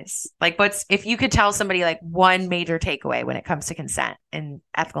you guys? Like, if you could tell somebody like one major takeaway when it comes to consent and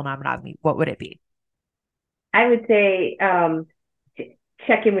ethical non-monogamy, what would it be? I would say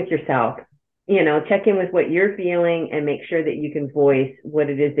check in with yourself. Check in with what you're feeling and make sure that you can voice what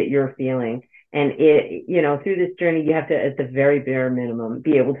it is that you're feeling. And through this journey, you have to, at the very bare minimum,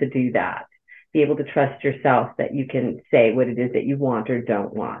 be able to do that. Be able to trust yourself that you can say what it is that you want or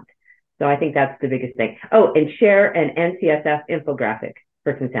don't want. So I think that's the biggest thing. Oh, and share an NCSF infographic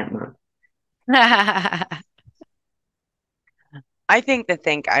for Consent Month. I think the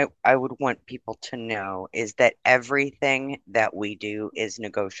thing I would want people to know is that everything that we do is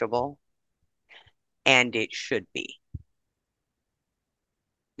negotiable, and it should be.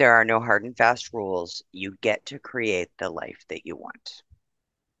 There are no hard and fast rules. You get to create the life that you want.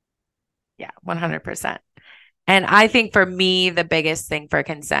 Yeah, 100%. And I think for me, the biggest thing for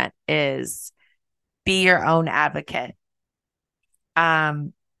consent is be your own advocate.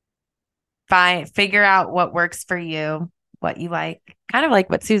 Um, figure out what works for you, what you like, kind of like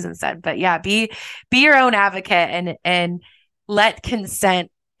what Susan said. But yeah, be your own advocate and let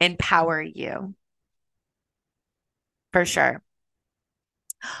consent empower you for sure.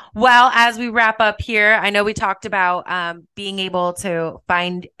 Well, as we wrap up here, I know we talked about being able to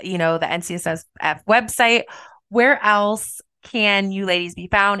find, the NCSF website. Where else can you ladies be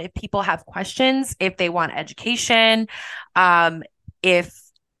found if people have questions, if they want education, if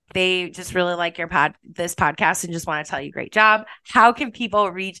they just really like this podcast and just want to tell you great job? How can people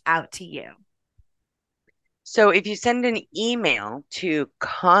reach out to you? So if you send an email to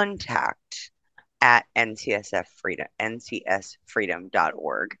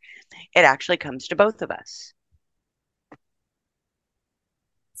contact@ncsfreedom.org, it actually comes to both of us.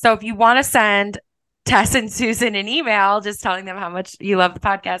 So if you want to send Tess and Susan an email, just telling them how much you love the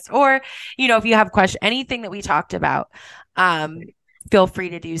podcast, or, if you have questions, anything that we talked about, feel free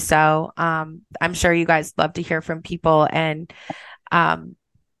to do so. I'm sure you guys love to hear from people and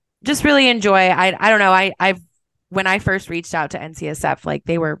just really enjoy. I don't know. I've when I first reached out to NCSF, like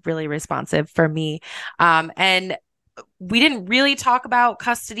they were really responsive for me. And we didn't really talk about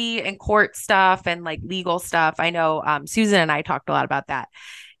custody and court stuff and like legal stuff. I know Susan and I talked a lot about that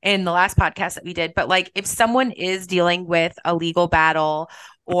in the last podcast that we did. But like if someone is dealing with a legal battle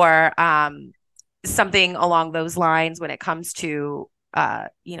or something along those lines when it comes to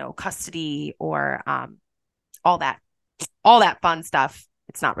custody or all that fun stuff,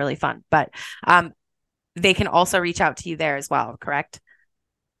 it's not really fun, but they can also reach out to you there as well, correct?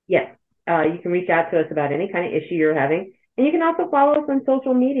 Yes. You can reach out to us about any kind of issue you're having. And you can also follow us on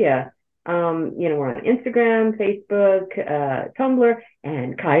social media. We're on Instagram, Facebook, Tumblr,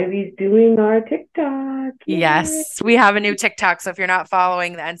 and Kylie's doing our TikTok. Yay. Yes, we have a new TikTok. So if you're not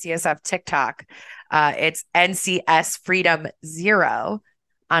following the NCSF TikTok, it's NCS Freedom 0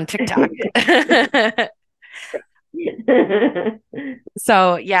 on TikTok.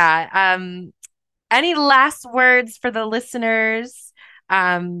 So yeah. Any last words for the listeners?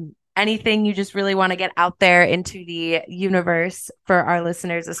 Anything you just really want to get out there into the universe for our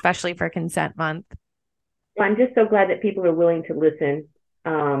listeners, especially for Consent Month? I'm just so glad that people are willing to listen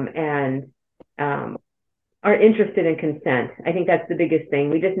and are interested in consent. I think that's the biggest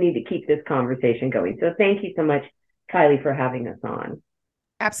thing. We just need to keep this conversation going. So thank you so much, Kylie, for having us on.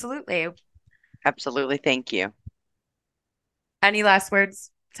 Absolutely. Absolutely. Thank you. Any last words,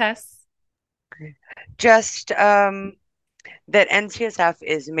 Tess? Just that NCSF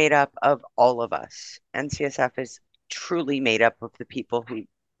is made up of all of us. NCSF is truly made up of the people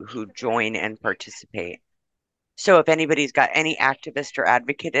who join and participate. So if anybody's got any activist or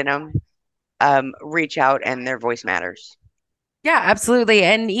advocate in them, reach out, and their voice matters. Yeah, absolutely.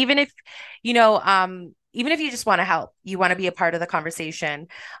 And even if you just want to help, you want to be a part of the conversation,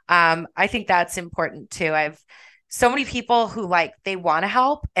 I think that's important too. I've so many people who they want to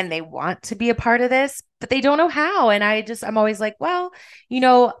help and they want to be a part of this, but they don't know how. And I'm always like, well,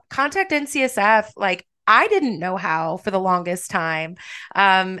 contact NCSF. Like I didn't know how for the longest time.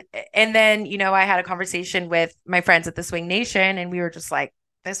 And then, I had a conversation with my friends at the Swing Nation and we were just like,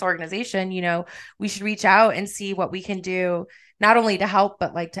 this organization, we should reach out and see what we can do, not only to help,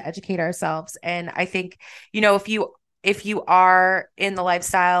 but to educate ourselves. And I think, if you are in the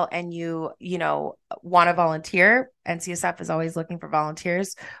lifestyle and you want to volunteer, NCSF is always looking for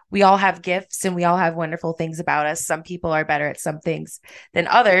volunteers. We all have gifts and we all have wonderful things about us. Some people are better at some things than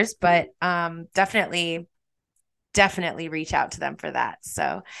others, but definitely reach out to them for that.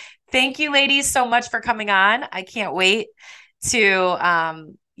 So thank you, ladies, so much for coming on. I can't wait to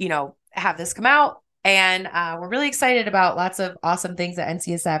have this come out. And we're really excited about lots of awesome things that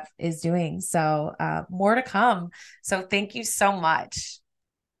NCSF is doing. So more to come. So thank you so much.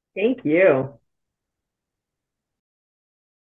 Thank you.